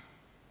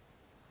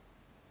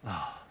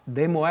 Oh,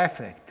 demo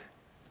effect.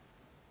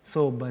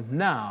 So, but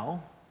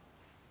now,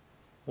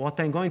 what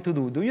I'm going to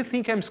do you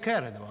think I'm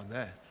scared about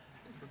that?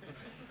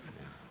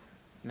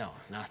 No,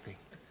 nothing.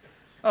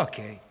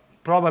 Okay,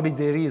 probably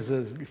there is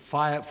a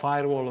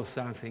firewall or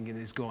something that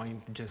is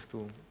going just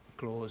to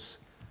close,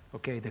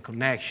 okay, the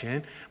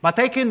connection. But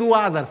I can do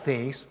other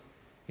things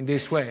in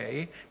this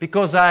way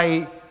because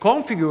I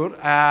configure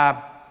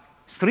a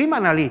stream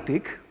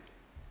analytic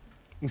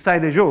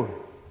inside Azure.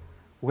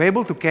 We're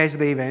able to catch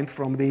the event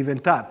from the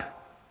event tab.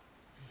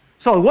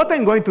 So what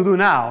I'm going to do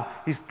now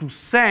is to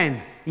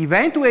send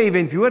event to an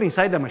event viewer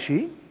inside the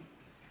machine.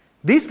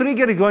 This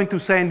trigger is going to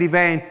send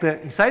event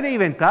inside the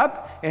event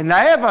tab, and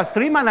I have a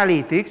stream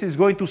analytics is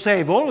going to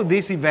save all of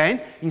this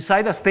event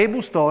inside a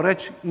stable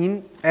storage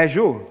in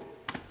Azure.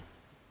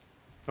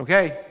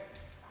 Okay?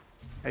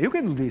 And you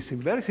can do this in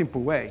a very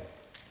simple way.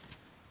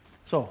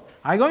 So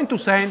I'm going to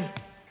send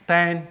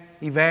 10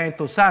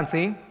 event or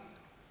something.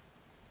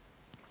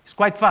 It's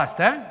quite fast,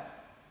 eh?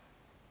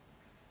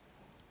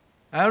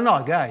 I don't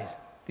know, guys.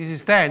 This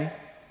is 10.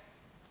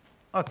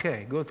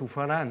 Okay, go to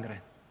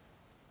 400.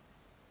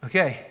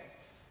 Okay.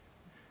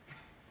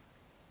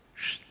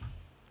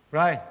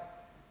 Right?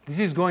 This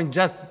is going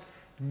just,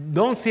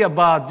 don't see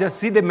about, just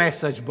see the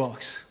message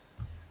box.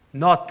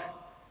 Not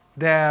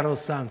there or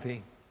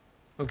something.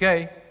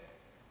 Okay?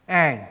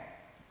 And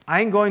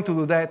I'm going to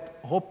do that.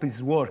 Hope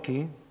it's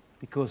working,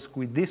 because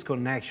with this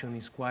connection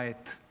it's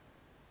quite,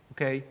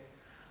 okay?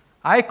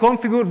 I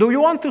configure, do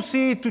you want to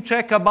see, to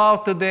check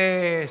about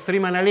the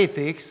stream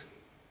analytics?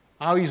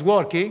 How it's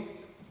working?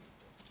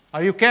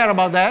 Are you care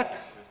about that?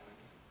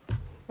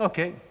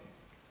 Okay,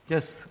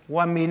 just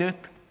 1 minute.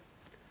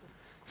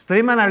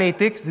 Stream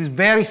analytics is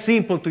very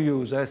simple to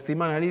use. Stream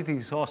analytics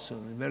is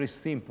awesome, very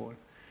simple.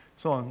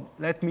 So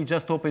let me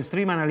just open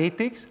stream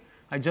analytics.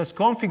 I just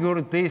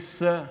configure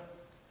this,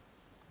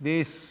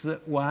 this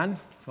one.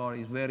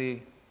 Sorry, it's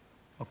very,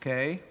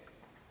 okay.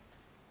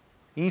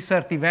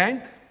 Insert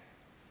event.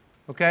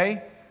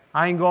 Okay,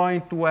 I'm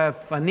going to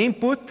have an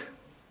input,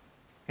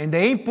 and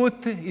the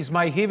input is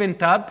my event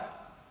tab.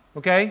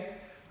 Okay,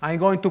 I'm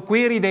going to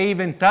query the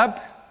event tab.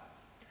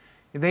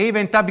 The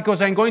event tab,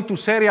 because I'm going to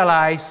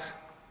serialize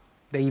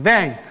the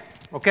event.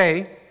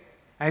 Okay,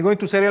 I'm going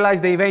to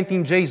serialize the event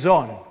in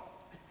JSON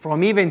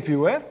from event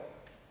viewer.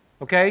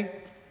 Okay,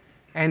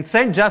 and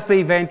send just the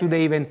event to the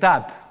event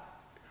tab.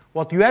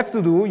 What you have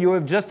to do, you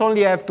have just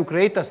only have to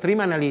create a stream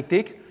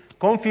analytics.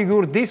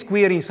 Configure this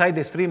query inside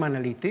the stream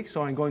analytics.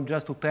 So I'm going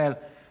just to tell,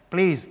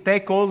 please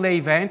take all the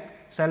event,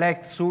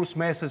 select source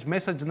message,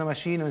 message the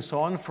machine, and so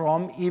on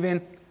from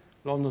event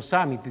London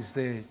Summit. This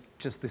is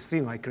just the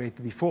stream I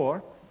created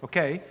before.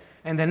 Okay?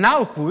 And then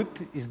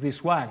output is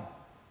this one.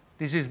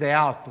 This is the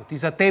output.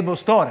 It's a table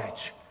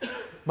storage.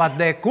 But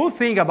the cool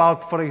thing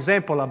about, for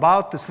example,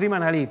 about the stream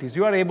analytics,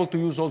 you are able to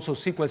use also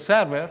SQL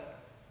Server.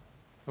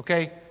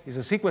 Okay? It's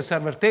a SQL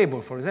Server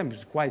table, for example.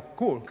 It's quite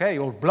cool. Okay?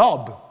 Or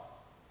blob.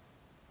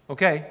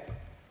 Okay,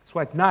 it's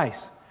quite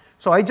nice.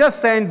 So I just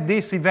sent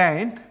this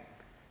event,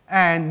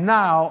 and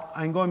now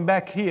I'm going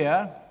back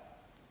here.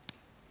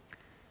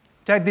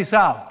 Check this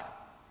out.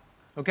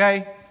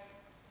 Okay?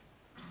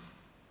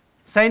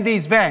 Send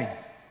this event.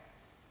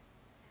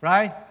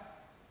 Right?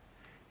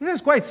 This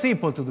is quite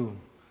simple to do.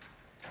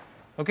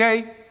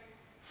 Okay?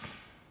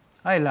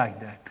 I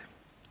like that.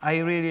 I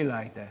really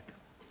like that.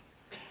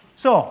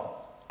 So,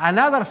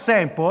 another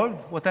sample,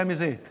 what time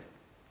is it?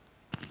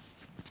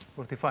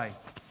 45.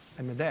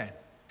 I'm there.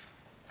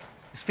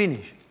 It's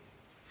finished.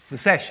 The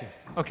session.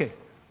 Okay,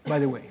 by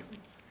the way.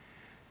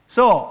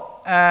 So,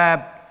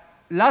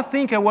 last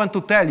thing I want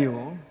to tell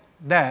you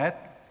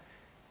that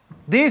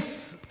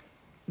this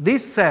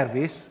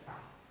service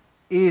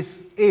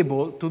is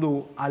able to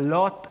do a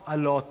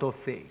lot of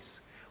things.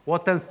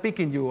 What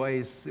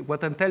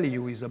I'm telling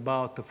you is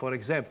about, for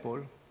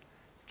example,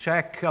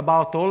 check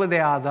about all the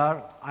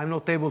other. I'm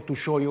not able to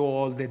show you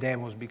all the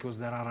demos because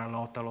there are a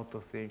lot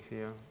of things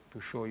here to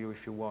show you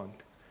if you want.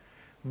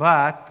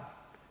 But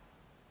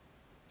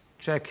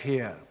check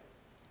here.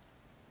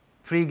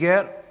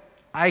 Trigger.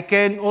 I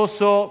can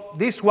also,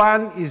 this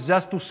one is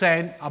just to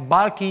send a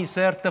bulk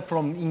insert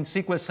from in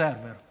SQL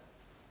Server.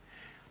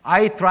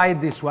 I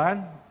tried this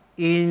one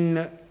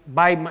in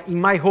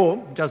my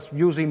home, just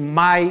using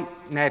my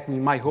net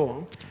in my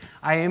home.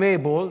 I am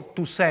able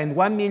to send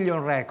 1 million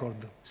record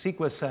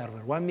SQL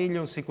Server, 1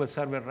 million SQL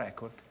Server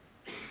record.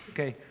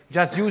 Okay,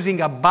 just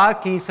using a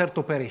bulk insert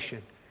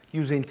operation,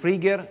 using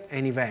trigger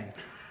and event.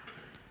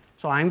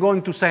 So I'm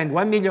going to send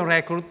 1 million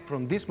record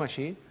from this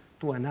machine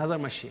to another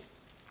machine.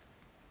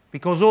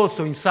 Because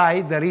also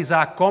inside there is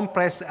a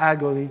compress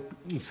algorithm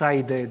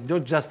inside,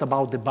 not just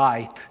about the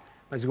byte,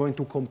 but it's going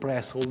to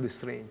compress all the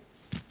string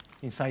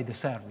inside the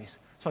service.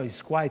 So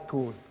it's quite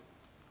cool,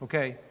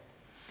 okay?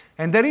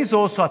 And there is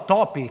also a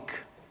topic.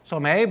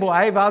 So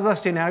I have other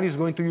scenarios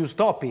going to use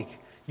topic,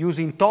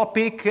 using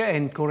topic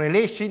and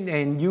correlation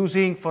and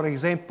using, for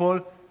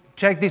example,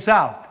 check this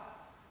out.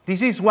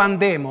 This is one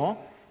demo,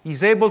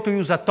 is able to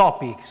use a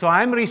topic. So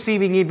I'm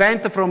receiving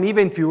event from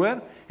event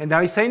viewer, and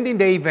I'm sending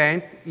the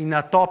event in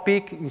a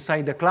topic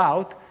inside the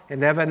cloud,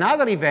 and I have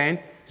another event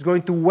is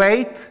going to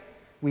wait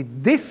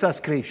with this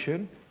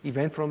subscription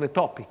event from the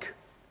topic.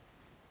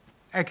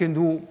 I can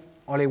do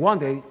all I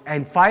want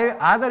and fire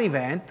other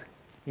event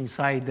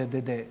inside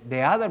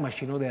the other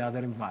machine or the other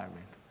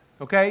environment.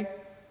 Okay?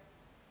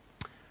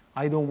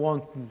 I don't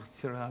want,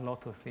 there are a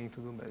lot of things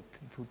to do,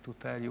 but to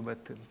tell you, but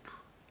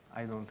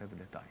I don't have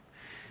the time.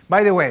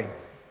 By the way,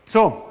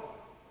 so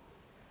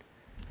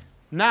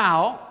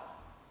now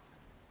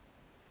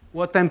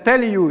what I'm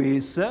telling you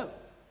is,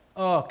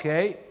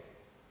 okay,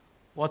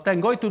 what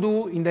I'm going to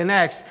do in the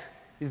next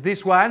is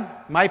this one,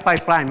 my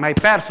pipeline, my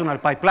personal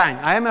pipeline.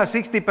 I am at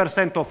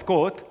 60% of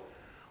code.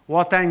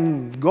 What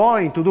I'm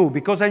going to do,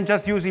 because I'm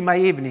just using my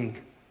evening,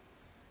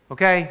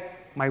 okay?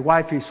 My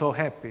wife is so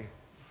happy,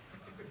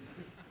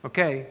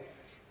 okay?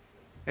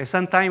 And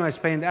sometimes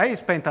I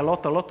spent a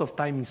lot of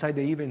time inside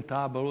the event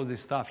tab, all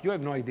this stuff. You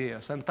have no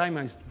idea. Sometimes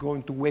I'm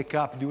going to wake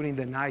up during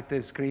the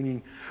night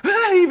screaming,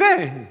 ah,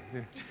 event!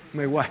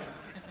 My wife,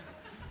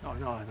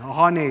 no,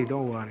 honey,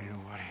 don't worry.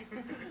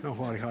 Don't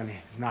worry, honey,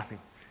 it's nothing.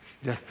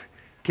 Just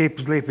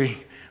keep sleeping.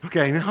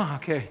 Okay, no,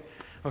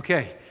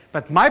 okay.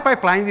 But my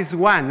pipeline is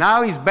one.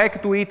 Now he's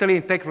back to Italy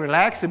and take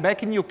relax, and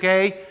back in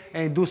UK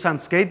and do some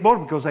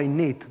skateboard, because I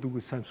need to do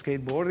some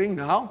skateboarding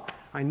now.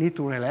 I need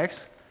to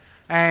relax.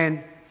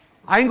 And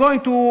I'm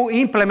going to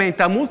implement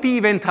a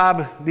multi-event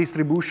hub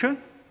distribution,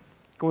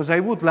 because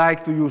I would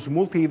like to use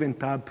multi-event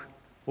hub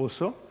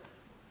also.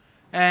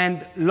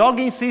 And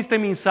login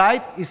system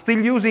inside is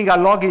still using a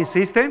login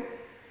system.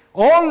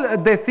 All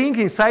the thing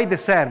inside the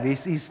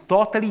service is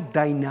totally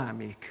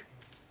dynamic.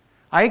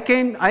 I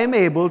am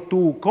able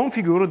to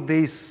configure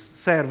this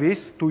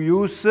service to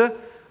use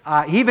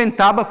event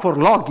tab for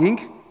logging,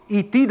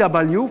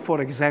 ETW,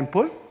 for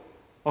example.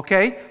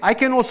 Okay? I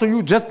can also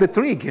use just the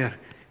trigger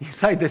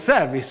inside the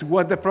service,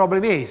 what the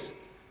problem is.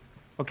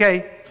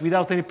 Okay?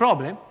 Without any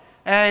problem.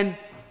 And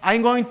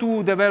I'm going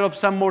to develop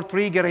some more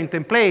trigger and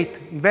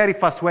template in very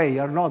fast way,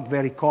 are not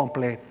very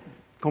complete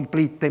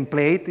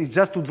template. It's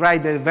just to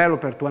drive the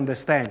developer to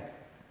understand,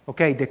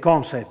 okay, the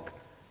concept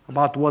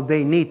about what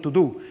they need to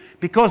do.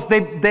 Because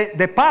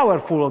the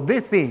powerful of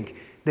this thing,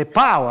 the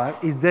power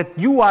is that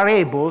you are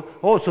able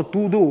also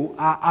to do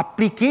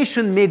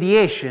application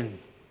mediation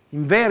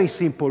in very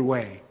simple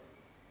way.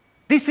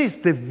 This is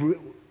the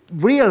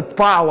real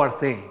power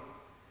thing.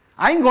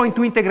 I'm going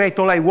to integrate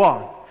all I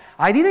want.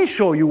 I didn't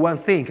show you one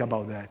thing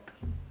about that.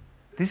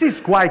 This is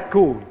quite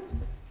cool.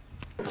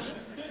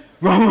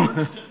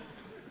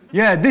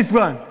 Yeah, this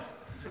one.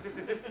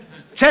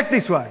 Check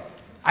this one.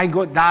 I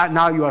go,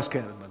 now you are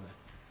scared.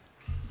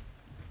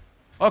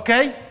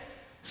 Okay?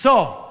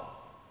 So,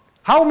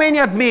 how many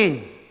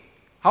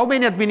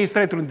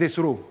administrators in this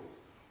room?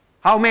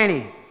 How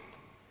many?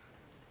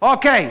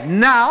 Okay,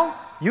 now,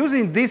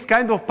 using this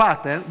kind of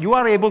pattern, you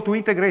are able to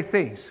integrate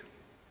things.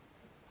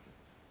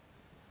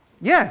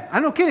 Yeah,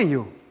 I'm not kidding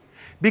you.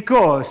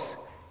 Because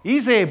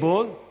he's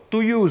able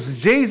to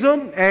use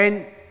JSON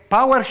and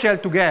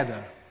PowerShell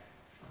together.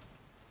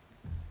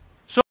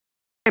 So,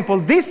 for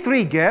example, this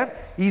trigger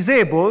is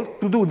able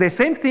to do the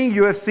same thing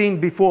you have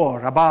seen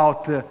before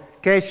about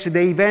catch the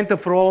event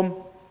from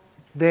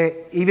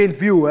the event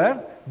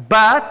viewer,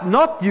 but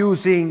not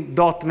using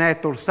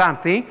 .NET or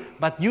something,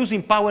 but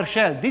using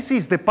PowerShell. This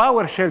is the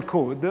PowerShell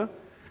code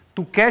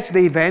to catch the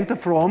event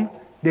from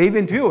the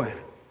event viewer.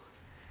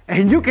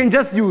 And you can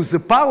just use the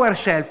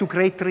PowerShell to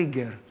create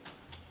trigger.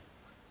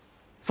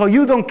 So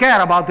you don't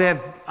care about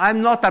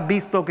I'm not a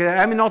BizTalk,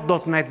 I'm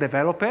not .NET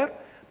developer,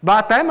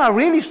 but I'm a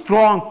really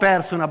strong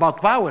person about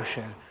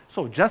PowerShell.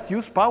 So just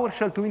use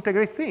PowerShell to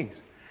integrate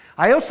things.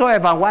 I also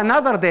have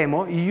another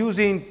demo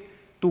using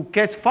to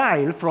catch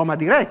file from a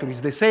directory. It's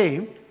the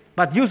same,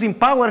 but using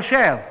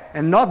PowerShell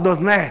and not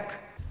 .NET.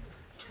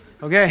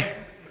 Okay?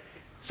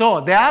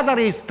 So the other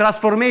is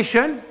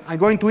transformation. I'm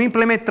going to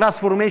implement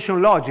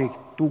transformation logic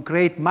to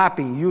create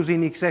mapping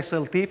using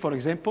XSLT, for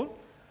example,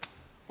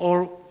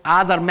 or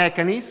other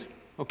mechanisms.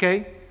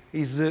 Okay?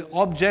 Is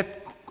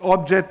object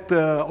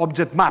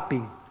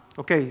mapping.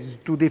 Okay? It's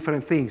two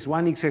different things.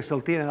 One is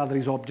XSLT and another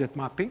is object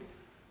mapping.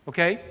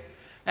 Okay?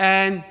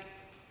 And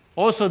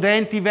also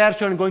the NT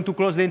version, I'm going to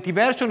close the NT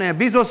version, and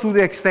Visual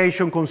Studio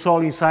Extension console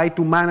inside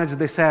to manage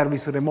the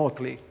service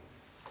remotely,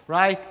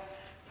 right?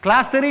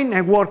 Clustering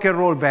and worker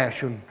role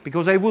version,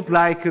 because I would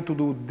like to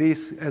do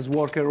this as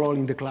worker role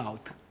in the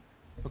cloud,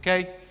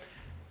 okay?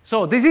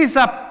 So this is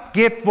a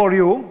gift for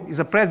you, is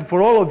a present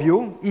for all of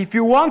you. If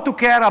you want to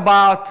care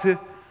about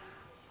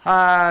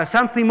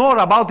something more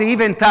about the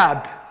event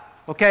tab,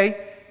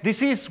 okay?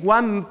 This is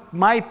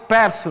my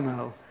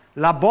personal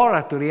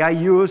laboratory I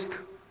used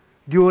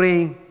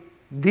during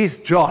this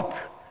job,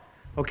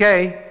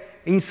 okay?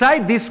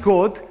 Inside this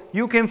code,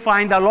 you can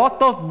find a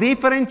lot of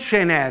different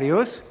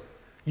scenarios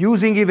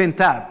using event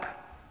tab,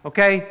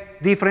 okay?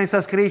 Different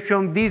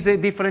subscription,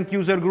 different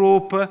user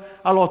group,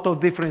 a lot of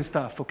different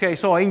stuff, okay?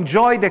 So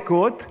enjoy the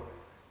code,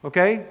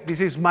 okay?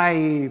 This is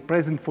my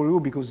present for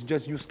you because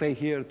just you stay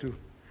here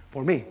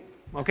for me,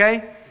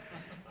 okay?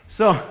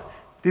 So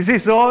this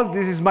is all.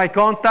 This is my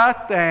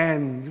contact,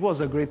 and it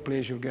was a great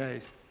pleasure,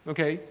 guys.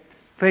 Okay?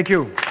 Thank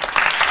you.